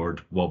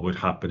explored what would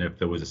happen if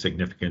there was a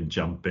significant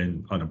jump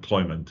in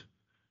unemployment,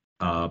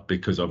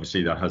 because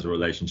obviously that has a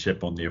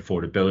relationship on the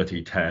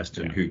affordability test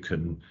and who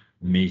can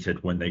meet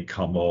it when they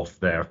come off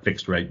their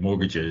fixed rate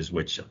mortgages,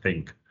 which I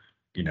think,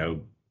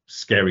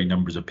 scary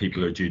numbers of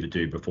people are due to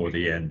do before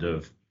the end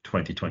of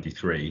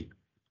 2023.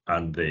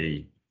 And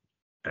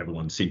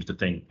everyone seems to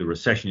think the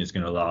recession is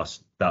going to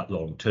last that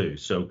long too.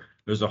 So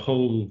there's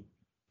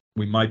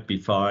we might be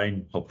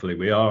fine, hopefully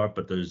we are,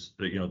 but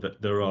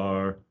there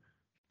are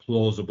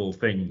plausible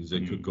things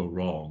that could go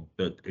wrong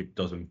that it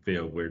doesn't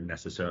feel we're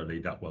necessarily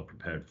that well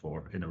prepared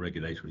for in a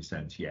regulatory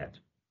sense yet.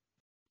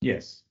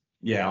 Yes.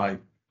 Yeah.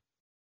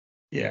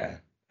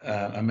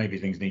 And maybe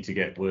things need to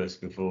get worse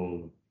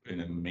before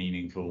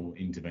meaningful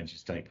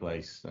interventions take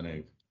place. I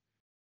know,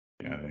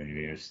 the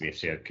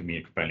FCA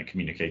apparently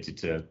communicated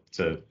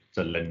to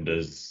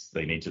lenders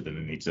they need to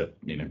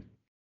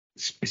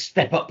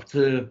step up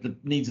to the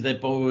needs of their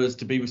borrowers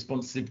to be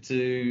responsive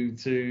to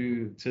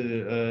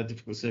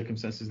difficult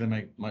circumstances they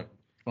might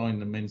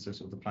find them in. So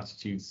sort of the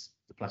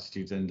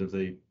platitudes end of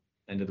the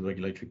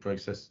regulatory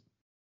process.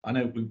 I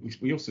know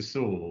we also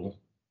saw.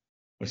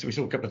 So we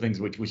saw a couple of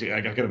things which I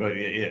kind of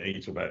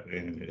you talk about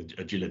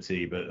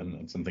agility, but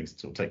and some things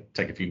sort of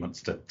take a few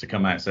months to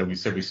come out. So we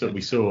saw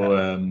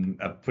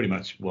pretty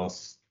much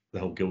whilst the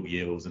whole gilt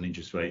yields and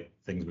interest rate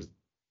things was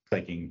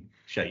taking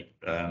shape.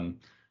 The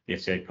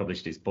FCA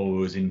published its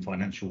borrowers in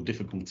financial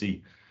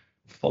difficulty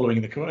following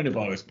the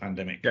coronavirus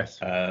pandemic. Yes.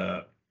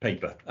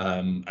 Paper.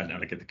 And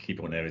I get the key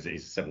point there is it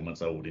is several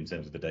months old in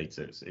terms of the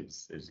data.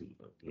 It's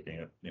looking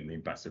at the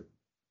impacts of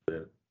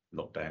the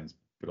lockdowns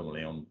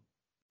predominantly on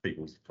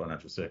people's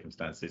financial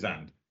circumstances,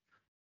 and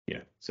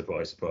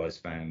surprise,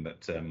 found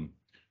that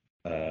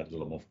there's a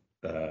lot more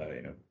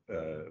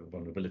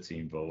vulnerability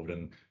involved,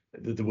 and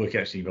the work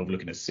actually involved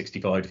looking at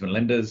 65 different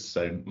lenders,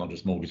 so not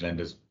just mortgage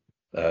lenders,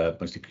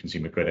 mostly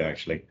consumer credit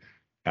actually,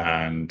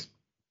 and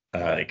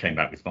it came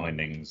back with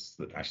findings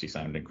that actually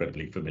sound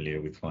incredibly familiar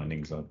with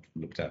findings I've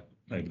looked at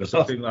over the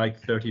something like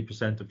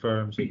 30% of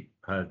firms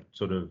had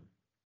sort of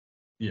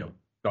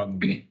done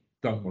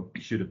what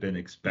should have been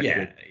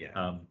expected.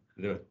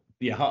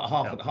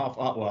 Half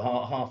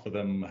of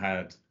them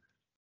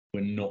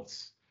were not,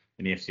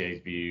 in the FCA's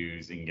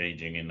views,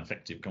 engaging in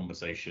effective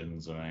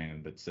conversations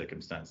around the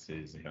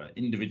circumstances,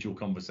 individual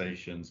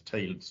conversations,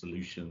 tailored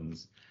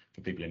solutions for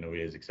people in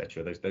arrears,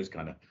 etc. Those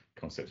kind of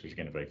concepts, which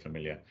again are very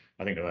familiar.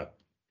 I think there are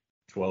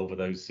 12 of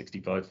those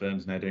 65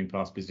 firms now doing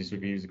past business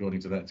reviews, according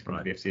to that, the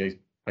FCA's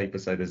paper.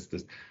 So there's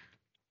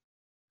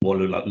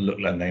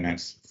and they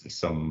announced a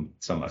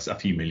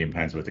few £1 million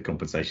worth of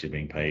compensation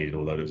being paid,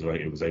 although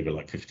it was over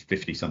like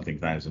 50 something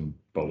thousand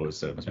borrowers.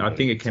 So I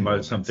think it came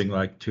out something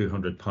like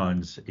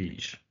 £200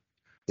 each,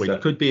 which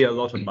could be a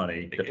lot of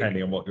money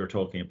depending on what you're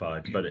talking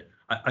about. But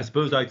I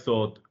suppose I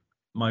thought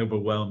my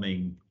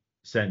overwhelming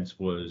sense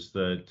was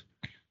that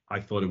I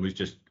thought it was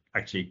just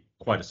actually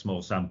quite a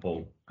small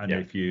sample, and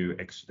if you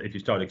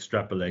start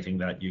extrapolating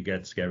that, you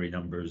get scary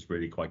numbers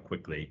really quite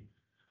quickly.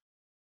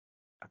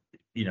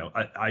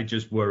 I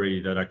just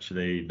worry that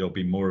actually there'll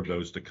be more of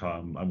those to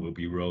come, and we'll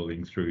be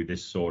rolling through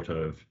this sort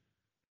of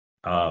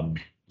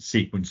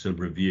sequence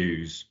of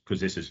reviews, because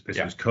this was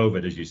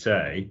COVID, as you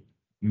say,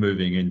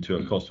 moving into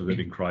a cost of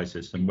living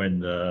crisis, and when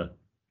the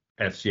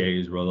FCA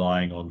is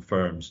relying on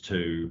firms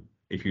to,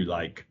 if you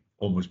like,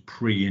 almost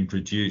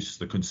pre-introduce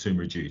the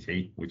consumer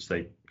duty, which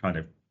they kind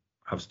of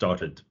have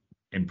started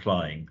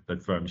implying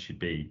that firms should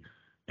be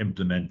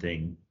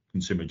implementing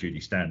consumer duty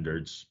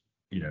standards,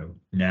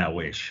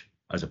 now-ish,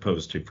 as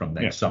opposed to from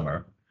next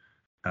summer.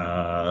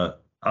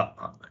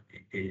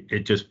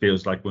 It just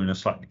feels like we're in a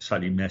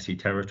slightly messy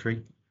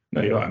territory.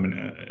 No, you're right. I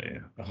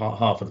mean,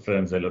 half of the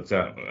firms they looked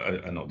at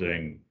are not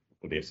doing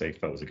what the FCA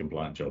felt was a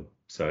compliant job.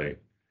 So,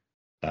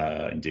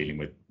 in dealing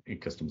with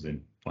customers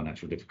in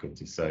financial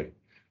difficulties. So,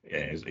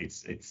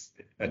 it's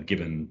and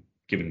given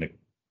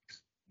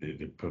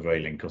the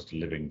prevailing cost of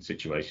living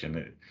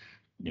situation,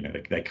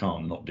 they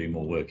can't not do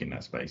more work in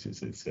that space.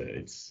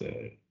 It's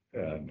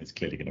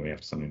clearly going to be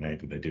after something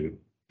they do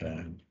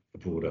a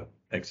broader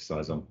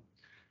exercise on.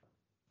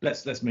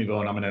 Let's move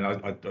on. I mean,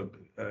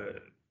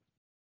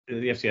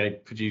 the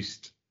FCA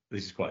produced,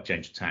 this is quite a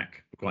change of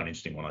tack, quite an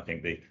interesting one, I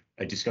think,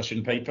 a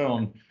discussion paper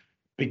on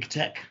big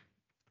tech,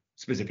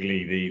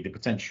 specifically the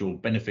potential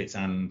benefits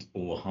and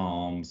or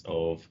harms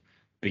of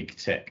big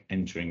tech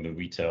entering the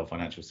retail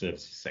financial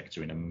services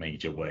sector in a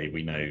major way.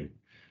 We know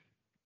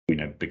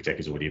big tech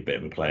is already a bit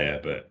of a player,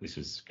 but this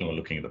is kind of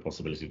looking at the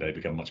possibility they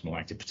become much more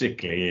active,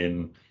 particularly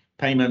in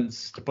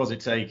payments, deposit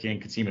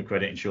taking, consumer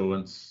credit,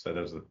 insurance.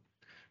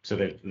 So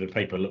the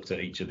paper looked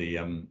at each of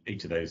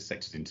those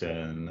sectors in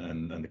turn,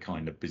 and the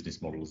kind of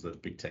business models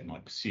that big tech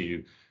might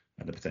pursue,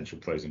 and the potential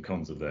pros and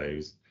cons of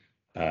those.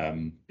 It was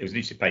an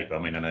interesting paper. I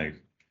mean, I know,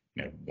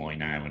 why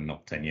now and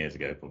not 10 years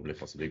ago,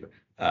 possibly, but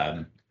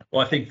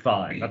well, I think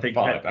 5. I think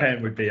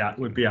 10 would be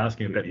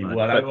asking a bit more,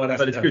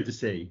 but it's good to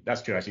see.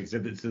 That's true, actually. So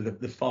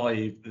the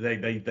 5,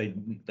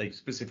 they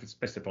specifically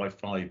specify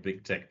 5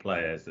 big tech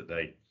players that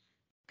they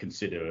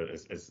consider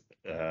as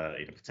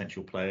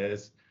potential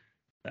players.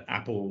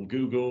 Apple,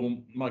 Google,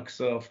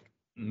 Microsoft,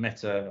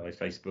 Meta, like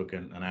Facebook,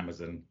 and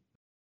Amazon.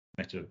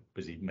 Meta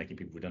busy making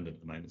people redundant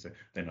at the moment, so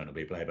they might not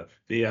be a player.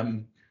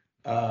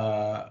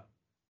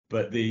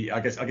 But I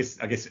guess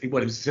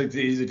well, it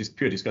is a just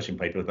pure discussion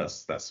paper.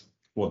 That's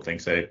one thing.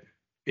 So,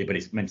 but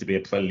it's meant to be a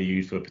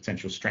prelude for a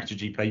potential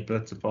strategy paper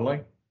to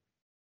follow.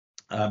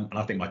 And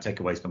I think my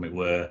takeaways from it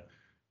were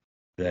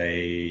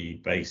they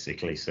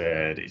basically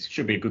said it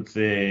should be a good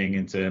thing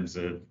in terms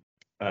of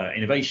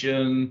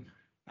innovation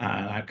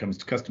and outcomes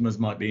to customers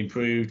might be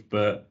improved,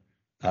 but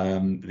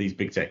these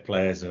big tech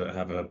players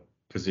have a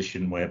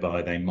position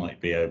whereby they might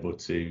be able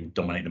to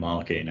dominate the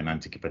market in an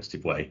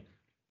anti-competitive way.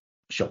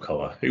 Shock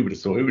horror. Who would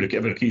have thought? Who would have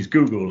ever accused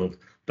Google of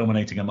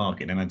dominating a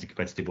market in an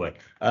anti-competitive way?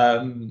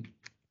 By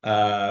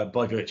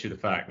virtue of the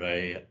fact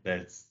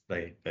they're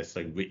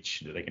so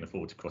rich that they can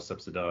afford to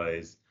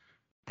cross-subsidize,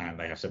 and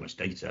they have so much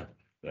data,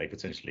 they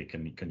potentially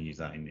can use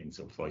that in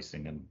sort of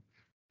pricing and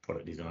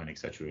product design,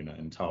 etc.,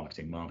 and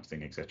targeting,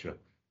 marketing, etc.,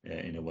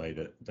 in a way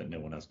that no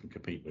one else can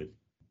compete with,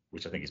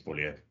 which I think is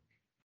probably a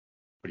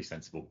pretty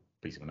sensible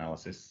piece of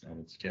analysis, I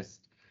would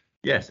suggest.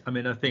 Yes, I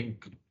mean, I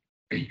think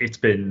it's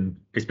been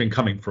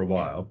coming for a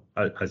while,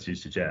 as you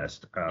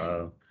suggest.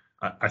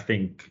 I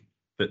think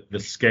that the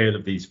scale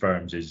of these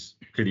firms is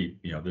pretty,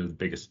 they're the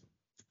biggest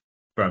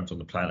firms on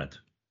the planet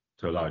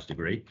to a large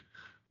degree,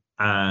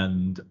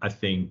 and I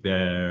think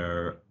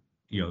their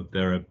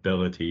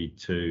ability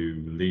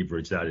to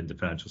leverage that into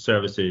financial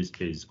services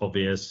is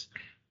obvious.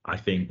 I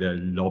think their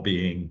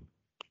lobbying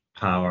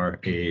power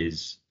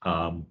is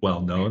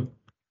well known.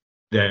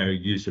 Their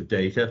use of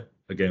data,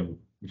 again,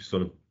 we've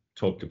sort of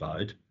talked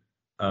about.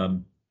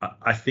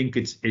 I think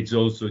it's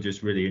also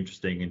just really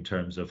interesting in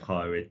terms of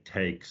how it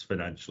takes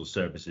financial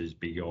services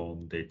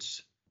beyond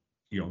its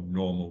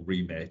normal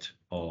remit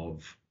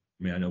of.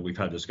 I mean, I know we've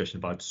had a discussion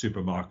about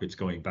supermarkets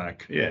going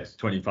back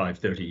 25,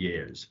 30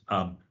 years,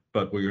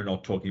 but we're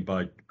not talking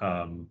about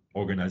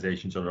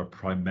organizations that are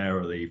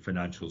primarily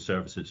financial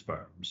services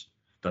firms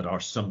that are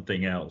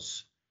something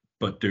else,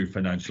 but do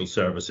financial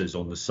services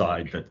on the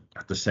side that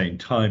at the same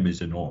time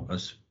is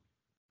enormous.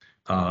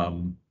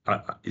 So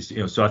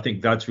I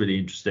think that's really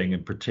interesting,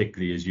 and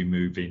particularly as you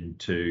move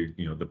into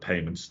the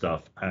payment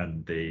stuff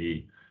and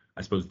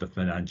I suppose the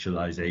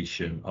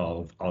financialization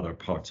of other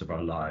parts of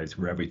our lives,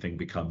 where everything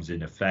becomes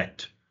in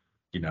effect,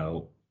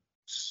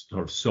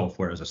 sort of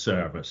software as a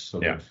service.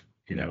 Sort of,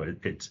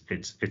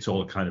 it's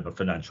all kind of a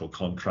financial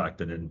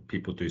contract, and then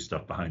people do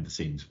stuff behind the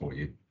scenes for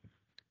you.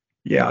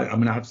 Yeah, I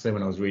mean, I have to say,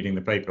 when I was reading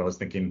the paper, I was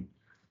thinking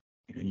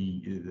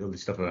all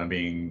this stuff around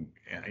being,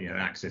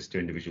 access to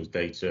individuals'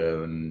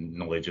 data and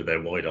knowledge of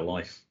their wider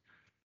life,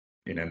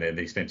 the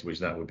extent to which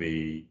that would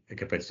be a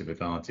competitive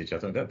advantage. I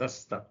thought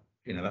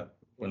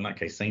well, in that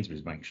case,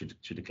 Sainsbury's Bank should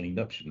have cleaned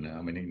up, shouldn't it?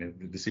 I mean,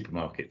 the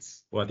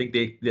supermarkets. Well, I think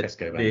the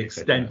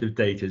extent of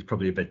data is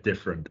probably a bit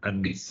different,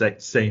 and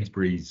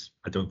Sainsbury's,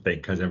 I don't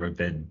think, has ever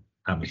been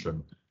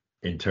Amazon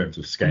in terms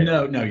of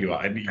scale. No, you're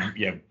right. I mean,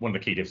 one of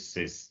the key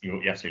differences,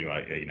 you're absolutely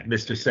right.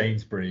 Mr.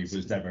 Sainsbury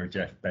was never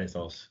Jeff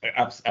Bezos.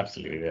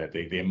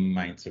 Absolutely, the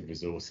amount of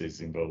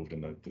resources involved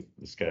and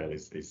the scale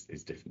is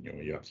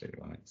different. You're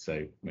absolutely right.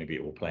 So maybe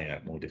it will play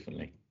out more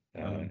differently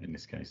in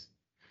this case.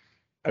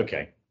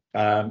 Okay,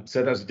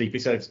 so that's a DP.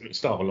 So it's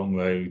start of a long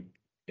road.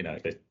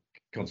 The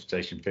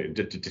consultation,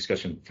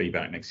 discussion,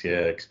 feedback next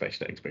year.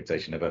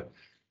 Expectation of a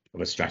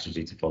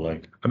strategy to follow.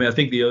 I mean, I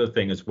think the other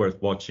thing that's worth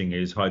watching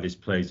is how this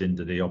plays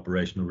into the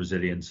operational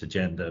resilience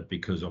agenda,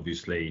 because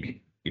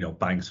obviously,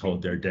 banks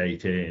hold their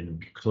data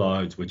in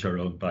clouds, which are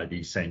owned by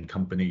these same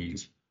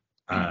companies,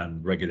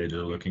 and regulators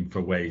are looking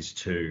for ways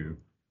to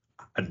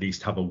at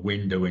least have a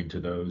window into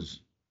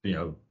those,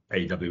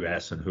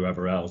 AWS and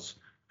whoever else,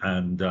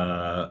 and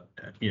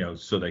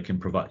so they can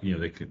provide,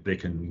 they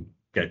can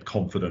get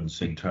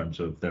confidence in terms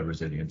of their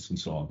resilience and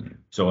so on.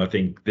 So I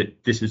think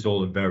that this is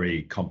all a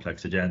very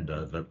complex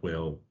agenda that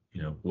will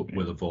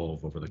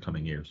evolve over the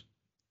coming years.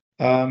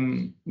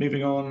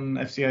 Moving on,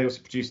 FCA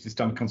also produced this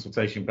done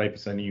consultation paper,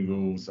 so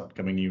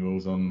upcoming new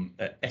rules on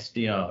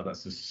SDR,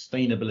 that's the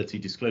Sustainability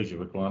Disclosure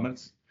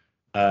Requirements.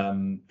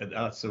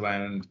 That's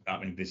around, I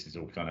mean, this is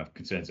all kind of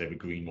concerns over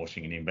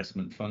greenwashing in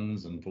investment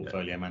funds and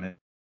portfolio management,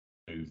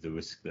 the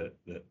risk that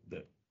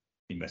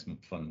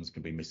investment funds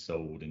can be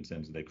missold in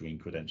terms of their green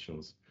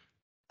credentials.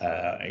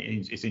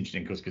 It's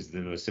interesting, of course, because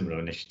there were similar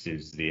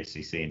initiatives, the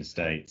SEC in the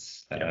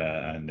States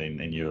and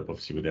in Europe,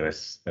 obviously, with their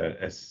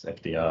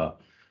SFDR.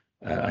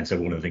 And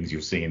so one of the things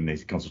you'll see in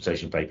this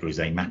consultation paper is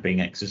a mapping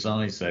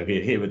exercise. So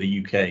here are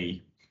the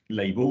UK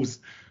labels,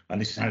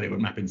 and this is how they would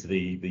map into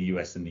the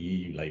US and the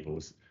EU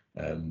labels.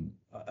 I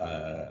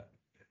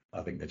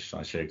think they're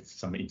trying to show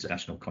some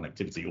international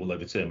connectivity, although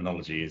the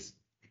terminology is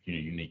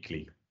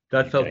uniquely.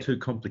 That felt too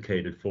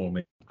complicated for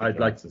me. I'd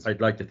like to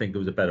think there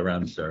was a better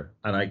answer.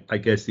 And I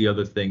guess the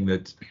other thing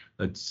that's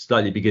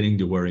slightly beginning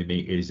to worry me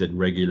is that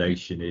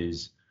regulation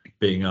is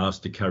being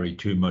asked to carry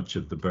too much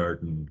of the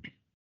burden.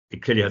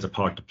 It clearly has a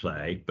part to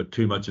play, but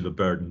too much of the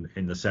burden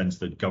in the sense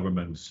that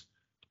governments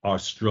are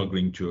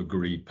struggling to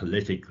agree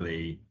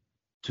politically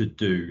to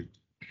do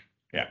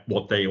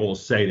what they all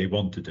say they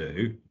want to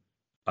do.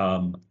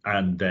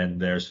 And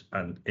then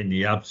in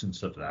the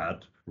absence of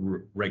that,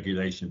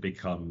 regulation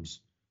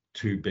becomes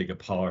too big a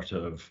part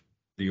of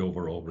the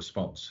overall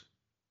response.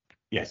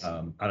 Yes.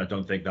 And I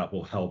don't think that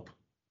will help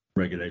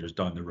regulators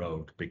down the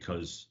road,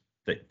 because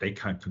they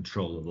can't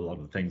control a lot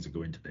of the things that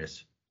go into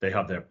this. They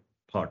have their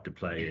part to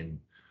play in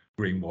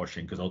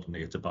greenwashing, because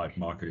ultimately it's about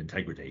market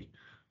integrity.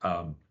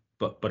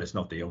 But it's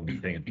not the only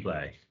thing in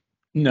play.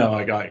 No,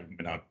 I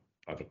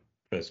have a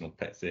personal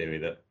pet theory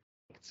that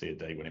I could see a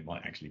day when it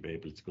might actually be a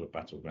political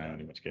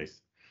battleground, in which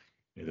case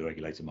the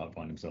regulator might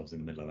find themselves in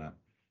the middle of that.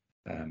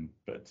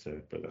 But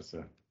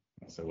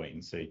that's a wait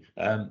and see.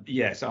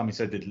 So I mean,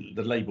 so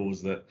the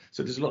labels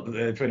so there's a lot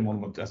that for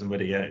anyone who hasn't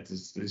read it yet,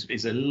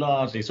 it's a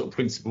largely sort of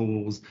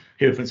principles.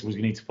 Here are principles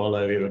you need to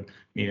follow. Here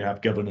you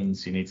have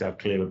governance. You need to have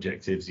clear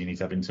objectives. You need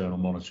to have internal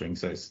monitoring.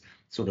 So it's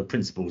sort of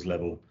principles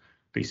level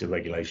piece of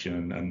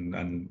regulation,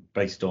 and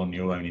based on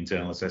your own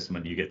internal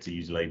assessment, you get to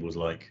use labels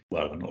like,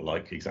 well, not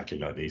like exactly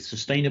like these: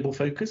 sustainable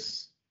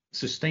focus,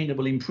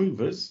 sustainable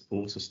improvers,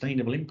 or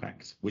sustainable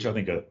impact, which I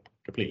think are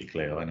completely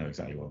clear. I know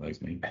exactly what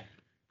those mean.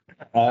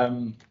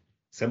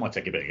 So it might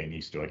take a bit of getting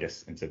used to, I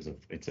guess, in terms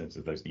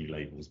of those new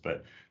labels.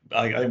 But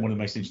I think one of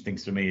the most interesting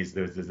things for me is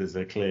there's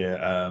a clear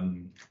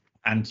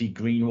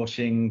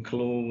anti-greenwashing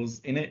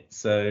clause in it.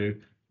 So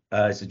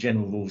it's a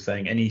general rule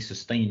saying any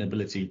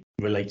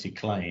sustainability-related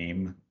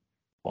claim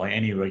by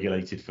any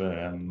regulated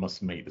firm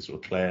must meet the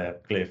sort of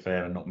clear,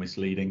 fair, and not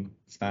misleading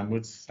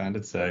standards.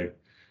 So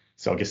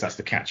I guess that's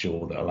the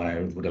catch-all that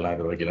would allow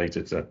the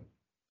regulator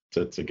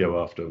to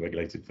go after a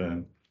regulated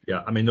firm.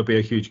 Yeah, I mean, there'll be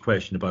a huge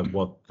question about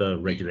what the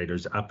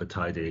regulator's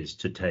appetite is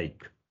to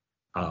take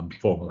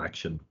formal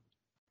action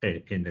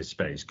in this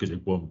space, because it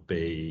won't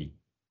be,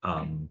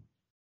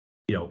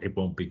 it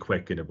won't be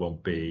quick and it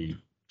won't be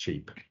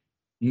cheap.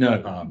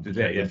 No,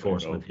 the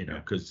enforcement,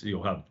 because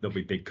there'll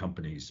be big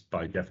companies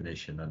by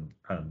definition,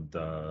 and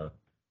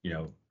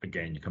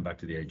again, you come back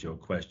to the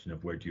age-old question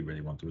of where do you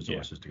really want the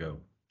resources to go?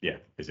 Yeah,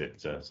 is it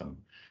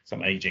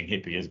some aging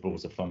hippie has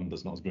bought a fund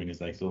that's not as green as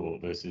they thought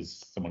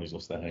versus someone who's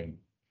lost their home?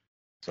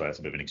 So that's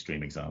a bit of an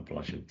extreme example,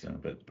 I should,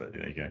 but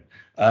there you go.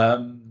 I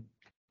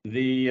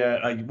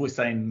was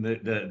saying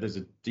that there's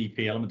a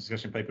DP element,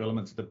 discussion paper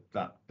element to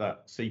that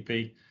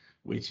CP,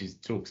 which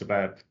talks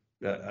about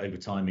over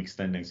time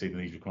extending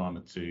these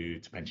requirements to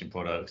pension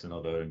products and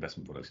other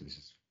investment products. So this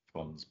is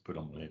funds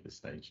predominantly at this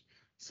stage.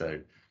 So,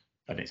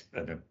 and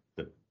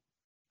the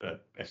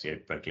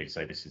FCA very clearly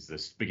say this is the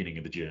beginning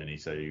of the journey.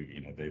 So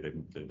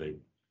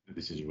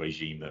this is a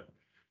regime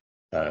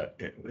that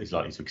is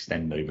likely to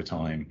extend over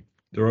time.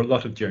 There are a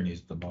lot of journeys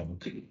at the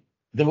moment.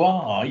 There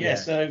are,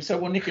 yes. Yeah.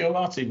 So Nicky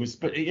O'Reilly was,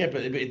 but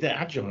they're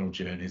agile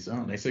journeys,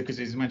 aren't they? So because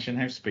as mentioned,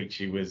 House Speech,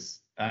 she was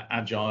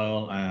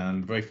agile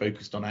and very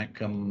focused on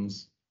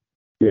outcomes.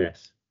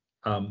 Yes.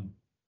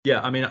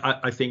 I mean,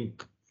 I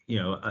think,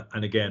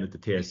 and again at the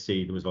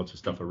TSC there was lots of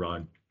stuff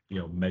around,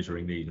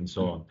 measuring these and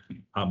so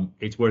on.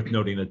 It's worth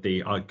noting that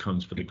the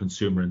outcomes for the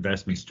consumer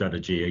investment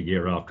strategy a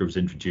year after it was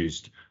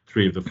introduced,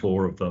 3 of the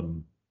 4 of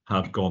them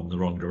have gone in the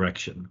wrong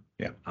direction.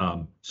 Yeah.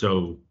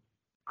 So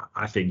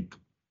I think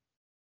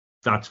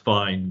that's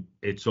fine.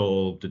 It's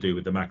all to do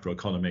with the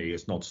macroeconomy.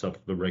 It's not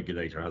stuff the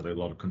regulator has a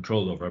lot of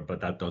control over,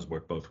 but that does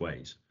work both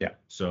ways. Yeah.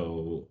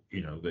 So,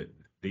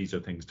 these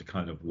are things to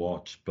kind of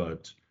watch,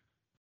 but,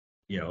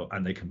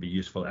 and they can be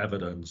useful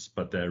evidence,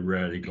 but they're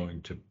rarely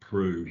going to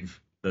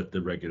prove that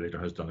the regulator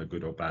has done a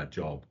good or bad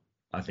job.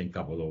 I think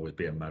that will always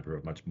be a matter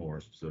of much more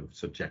sort of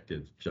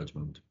subjective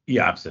judgment.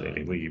 Yeah,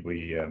 absolutely.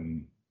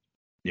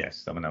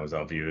 Yes, I mean, that was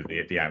our view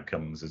of the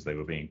outcomes as they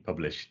were being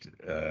published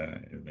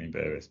in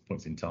various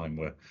points in time,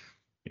 where,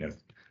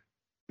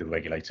 the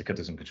regulator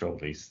doesn't control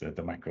these.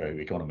 The macro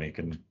economy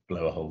can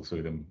blow a hole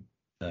through them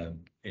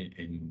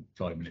in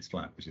 5 minutes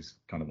flat, which is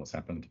kind of what's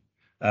happened.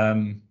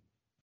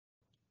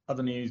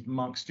 Other news: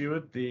 Mark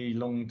Stewart, the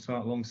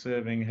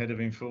long-serving head of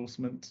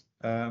enforcement,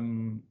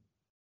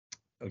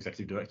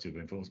 executive director of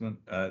enforcement,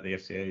 the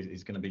FCA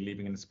is going to be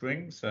leaving in the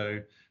spring.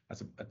 So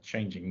that's a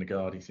changing the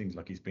guard. He seems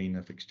like he's been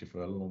a fixture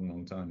for a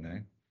long time now.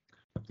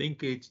 I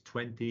think it's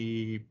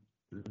maybe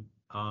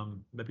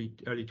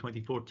early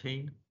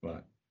 2014.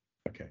 Right.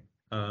 Okay.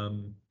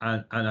 And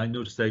I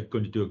noticed they're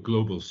going to do a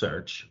global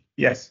search.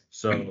 Yes.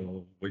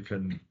 So we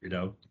can,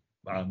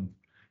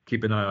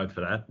 keep an eye out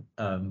for that.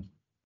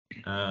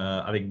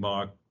 I think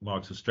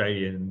Mark's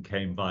Australian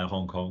came via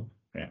Hong Kong.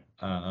 Yeah.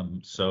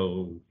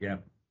 So yeah.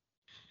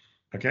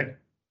 Okay.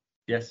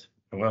 Yes.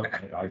 Well,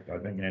 I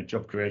think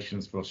job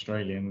creations for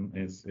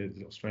Australians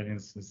is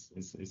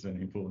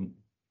an important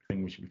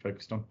thing we should be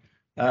focused on.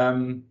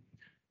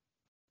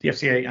 The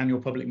FCA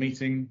annual public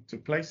meeting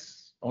took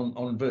place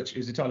on virtual. It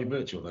was entirely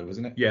virtual though,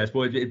 wasn't it? Yes.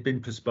 Well, it'd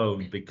been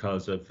postponed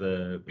because of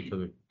the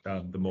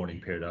mourning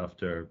period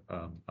after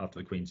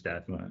the Queen's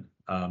death. Right.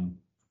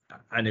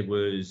 And it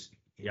was,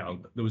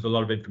 there was a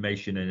lot of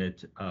information in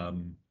it, a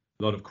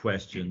lot of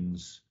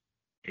questions.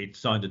 It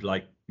sounded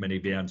like many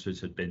of the answers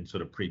had been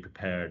sort of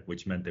pre-prepared,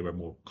 which meant they were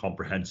more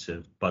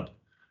comprehensive. But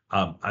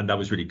and that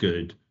was really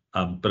good.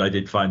 But I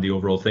did find the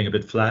overall thing a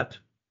bit flat.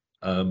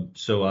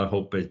 So I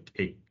hope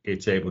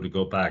it's able to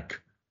go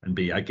back and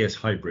be, I guess,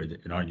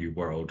 hybrid in our new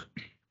world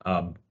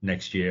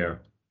next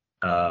year.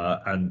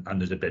 And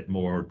there's a bit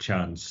more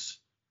chance,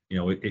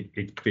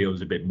 it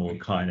feels a bit more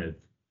kind of,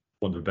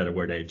 want of a better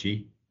word,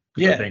 edgy.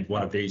 Yeah. I think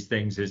one of these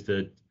things is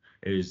that,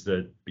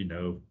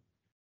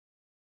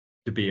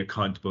 to be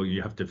accountable, you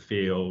have to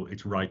feel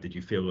it's right that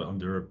you feel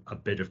under a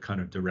bit of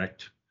kind of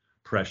direct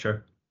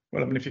pressure.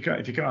 Well, I mean, if you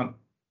can't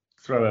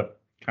throw a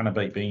can of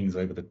baked beans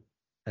over the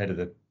head of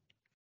the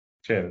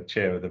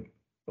chair of the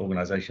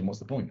organisation, what's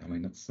the point? I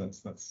mean, that's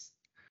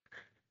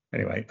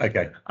anyway.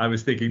 Okay. I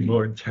was thinking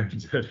more in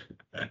terms of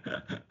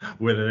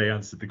whether they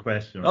answered the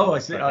question. Oh, I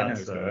see. I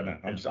know.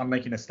 I'm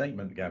making a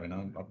statement, Gavin.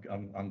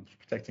 I'm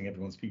protecting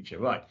everyone's future.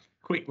 Right.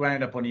 Quick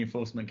roundup on the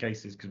enforcement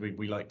cases, because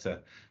we like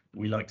to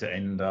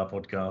end our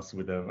podcast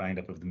with a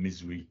roundup of the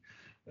misery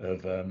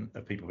of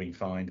people being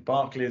fined.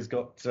 Barclays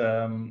got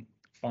fined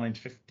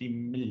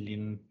 £50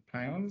 million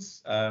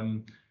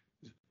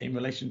in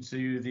relation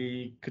to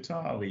the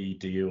Qatari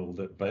deal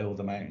that bailed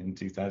them out in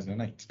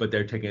 2008. But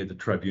they're taking it to the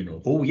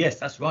tribunal. Oh, yes,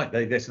 that's right.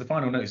 So the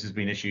final notice has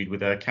been issued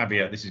with a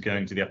caveat. This is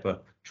going to the upper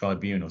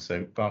tribunal,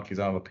 so Barclays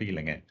are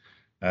appealing it.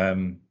 I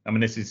mean,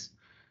 this is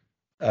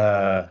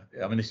to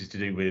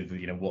do with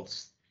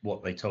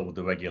what they told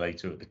the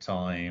regulator at the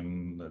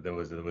time. There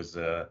was was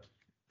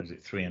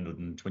it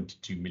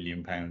 £322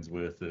 million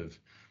worth of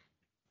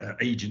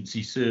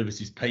agency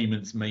services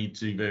payments made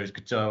to various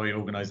Qatari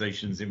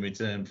organisations in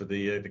return for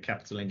the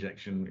capital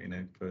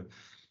injection.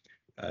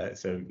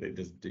 So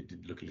it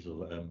did look a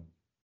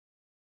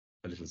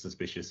little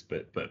suspicious,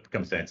 but it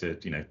comes down to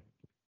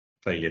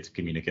failure to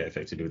communicate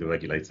effectively with the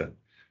regulator.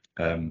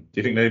 Do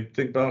you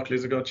think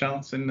Barclays have got a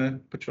chance in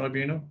the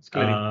tribunal?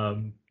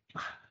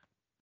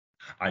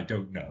 I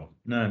don't know.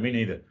 No, me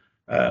neither.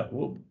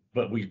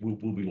 But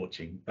we'll be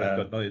watching. It's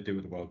got nothing to do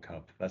with the World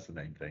Cup. That's the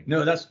main thing.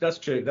 No, that's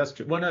true. That's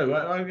true. Well, no,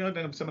 I don't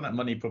know. Some of that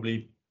money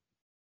probably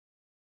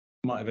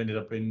might have ended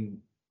up in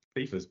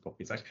FIFA's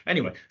pockets.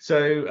 Anyway,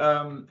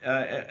 so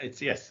it's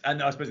yes.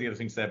 And I suppose the other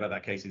thing to say about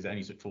that case is it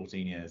only took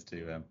 14 years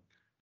to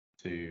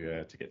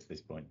get to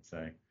this point.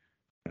 So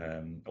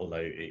although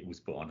it was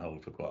put on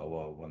hold for quite a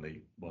while when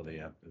the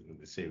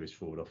Serious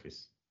Fraud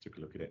Office took a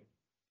look at it.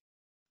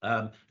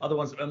 Other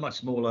ones are much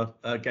smaller.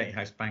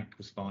 Gatehouse Bank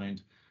was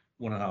fined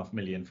 £1.5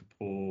 million for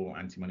poor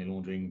anti-money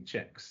laundering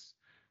checks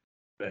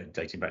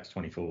dating back to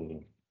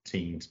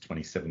 2014 to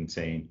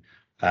 2017.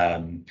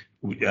 And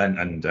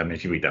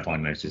if you read that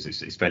fine notice,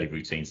 it's fairly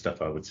routine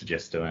stuff. I would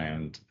suggest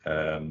around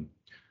the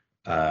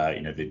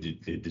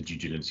due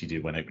diligence you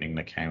do when opening an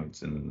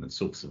account and the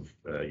sorts of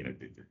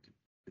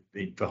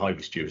for high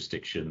risk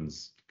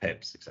jurisdictions,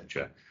 PEPs,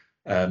 etc.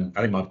 I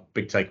think my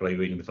big takeaway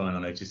reading the final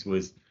notice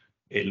was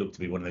it looked to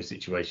be one of those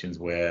situations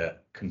where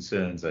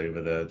concerns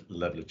over the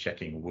level of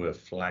checking were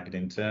flagged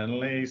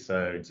internally,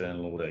 so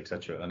internal audit,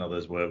 etc., and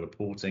others were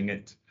reporting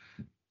it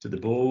to the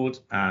board,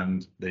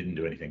 and they didn't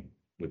do anything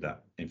with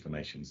that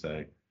information.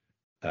 So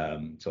I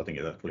think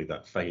that's probably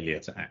that failure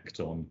to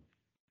act on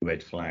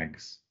red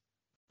flags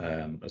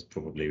as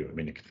probably,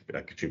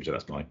 a contributor.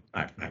 That's my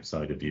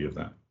outsider view of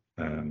that.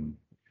 And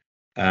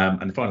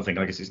the final thing,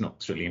 I guess, it's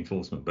not strictly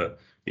enforcement,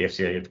 but the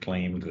FCA have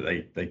claimed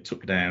that they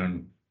took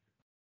down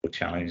or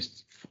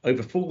challenged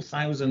over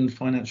 4,000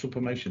 financial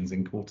promotions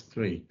in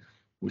Q3,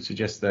 which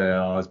suggests they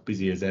are as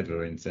busy as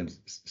ever in terms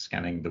of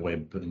scanning the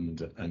web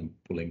and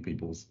pulling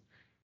people's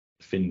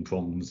fin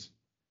proms.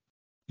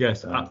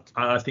 Yes,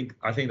 I think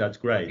that's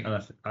great,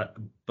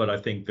 but I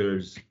think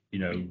there's I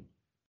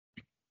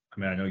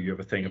know you have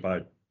a thing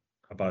about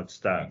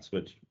stats,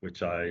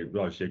 which I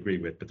largely agree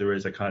with, but there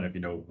is a kind of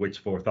which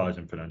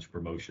 4,000 financial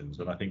promotions,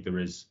 and I think there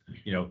is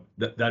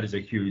that is a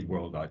huge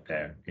world out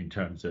there in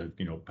terms of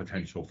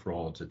potential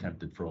frauds,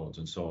 attempted frauds,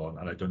 and so on.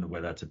 And I don't know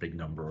whether that's a big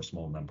number or a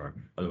small number,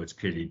 although it's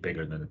clearly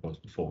bigger than it was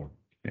before.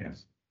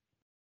 Yes.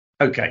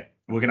 Okay,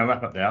 we're going to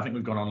wrap up there. I think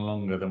we've gone on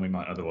longer than we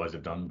might otherwise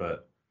have done,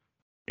 but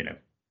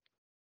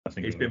I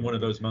think it's been one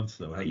of those months,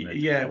 though, hasn't it?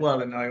 Yeah,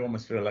 well, and I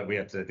almost feel like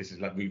this is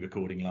like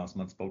re-recording last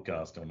month's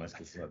podcast almost,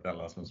 because that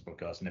last month's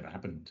podcast never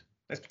happened.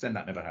 Let's pretend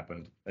that never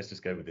happened. Let's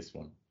just go with this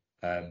one.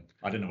 I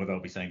don't know whether I'll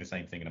be saying the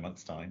same thing in a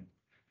month's time.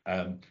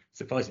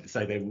 Suffice it to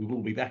say, we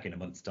will be back in a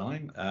month's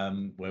time,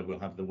 where we'll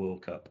have the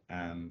World Cup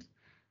and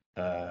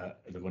the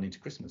run into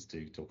Christmas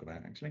to talk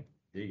about, actually.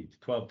 Indeed,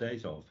 12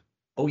 days off.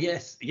 Oh,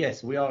 yes,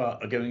 we are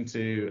going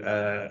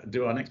to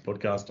do our next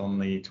podcast on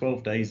the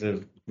 12 days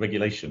of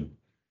regulation.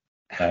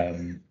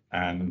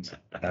 And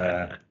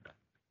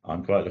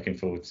I'm quite looking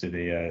forward to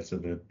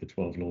the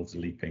 12 Lords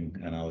leaping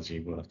analogy.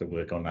 We'll have to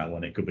work on that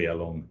one. It could be a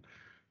long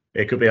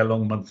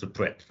month of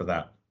prep for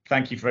that.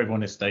 Thank you for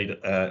everyone who stayed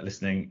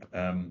listening.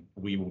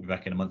 We will be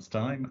back in a month's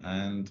time,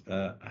 and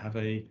have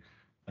a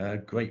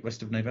great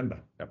rest of November.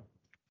 Yep.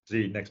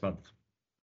 See you next month.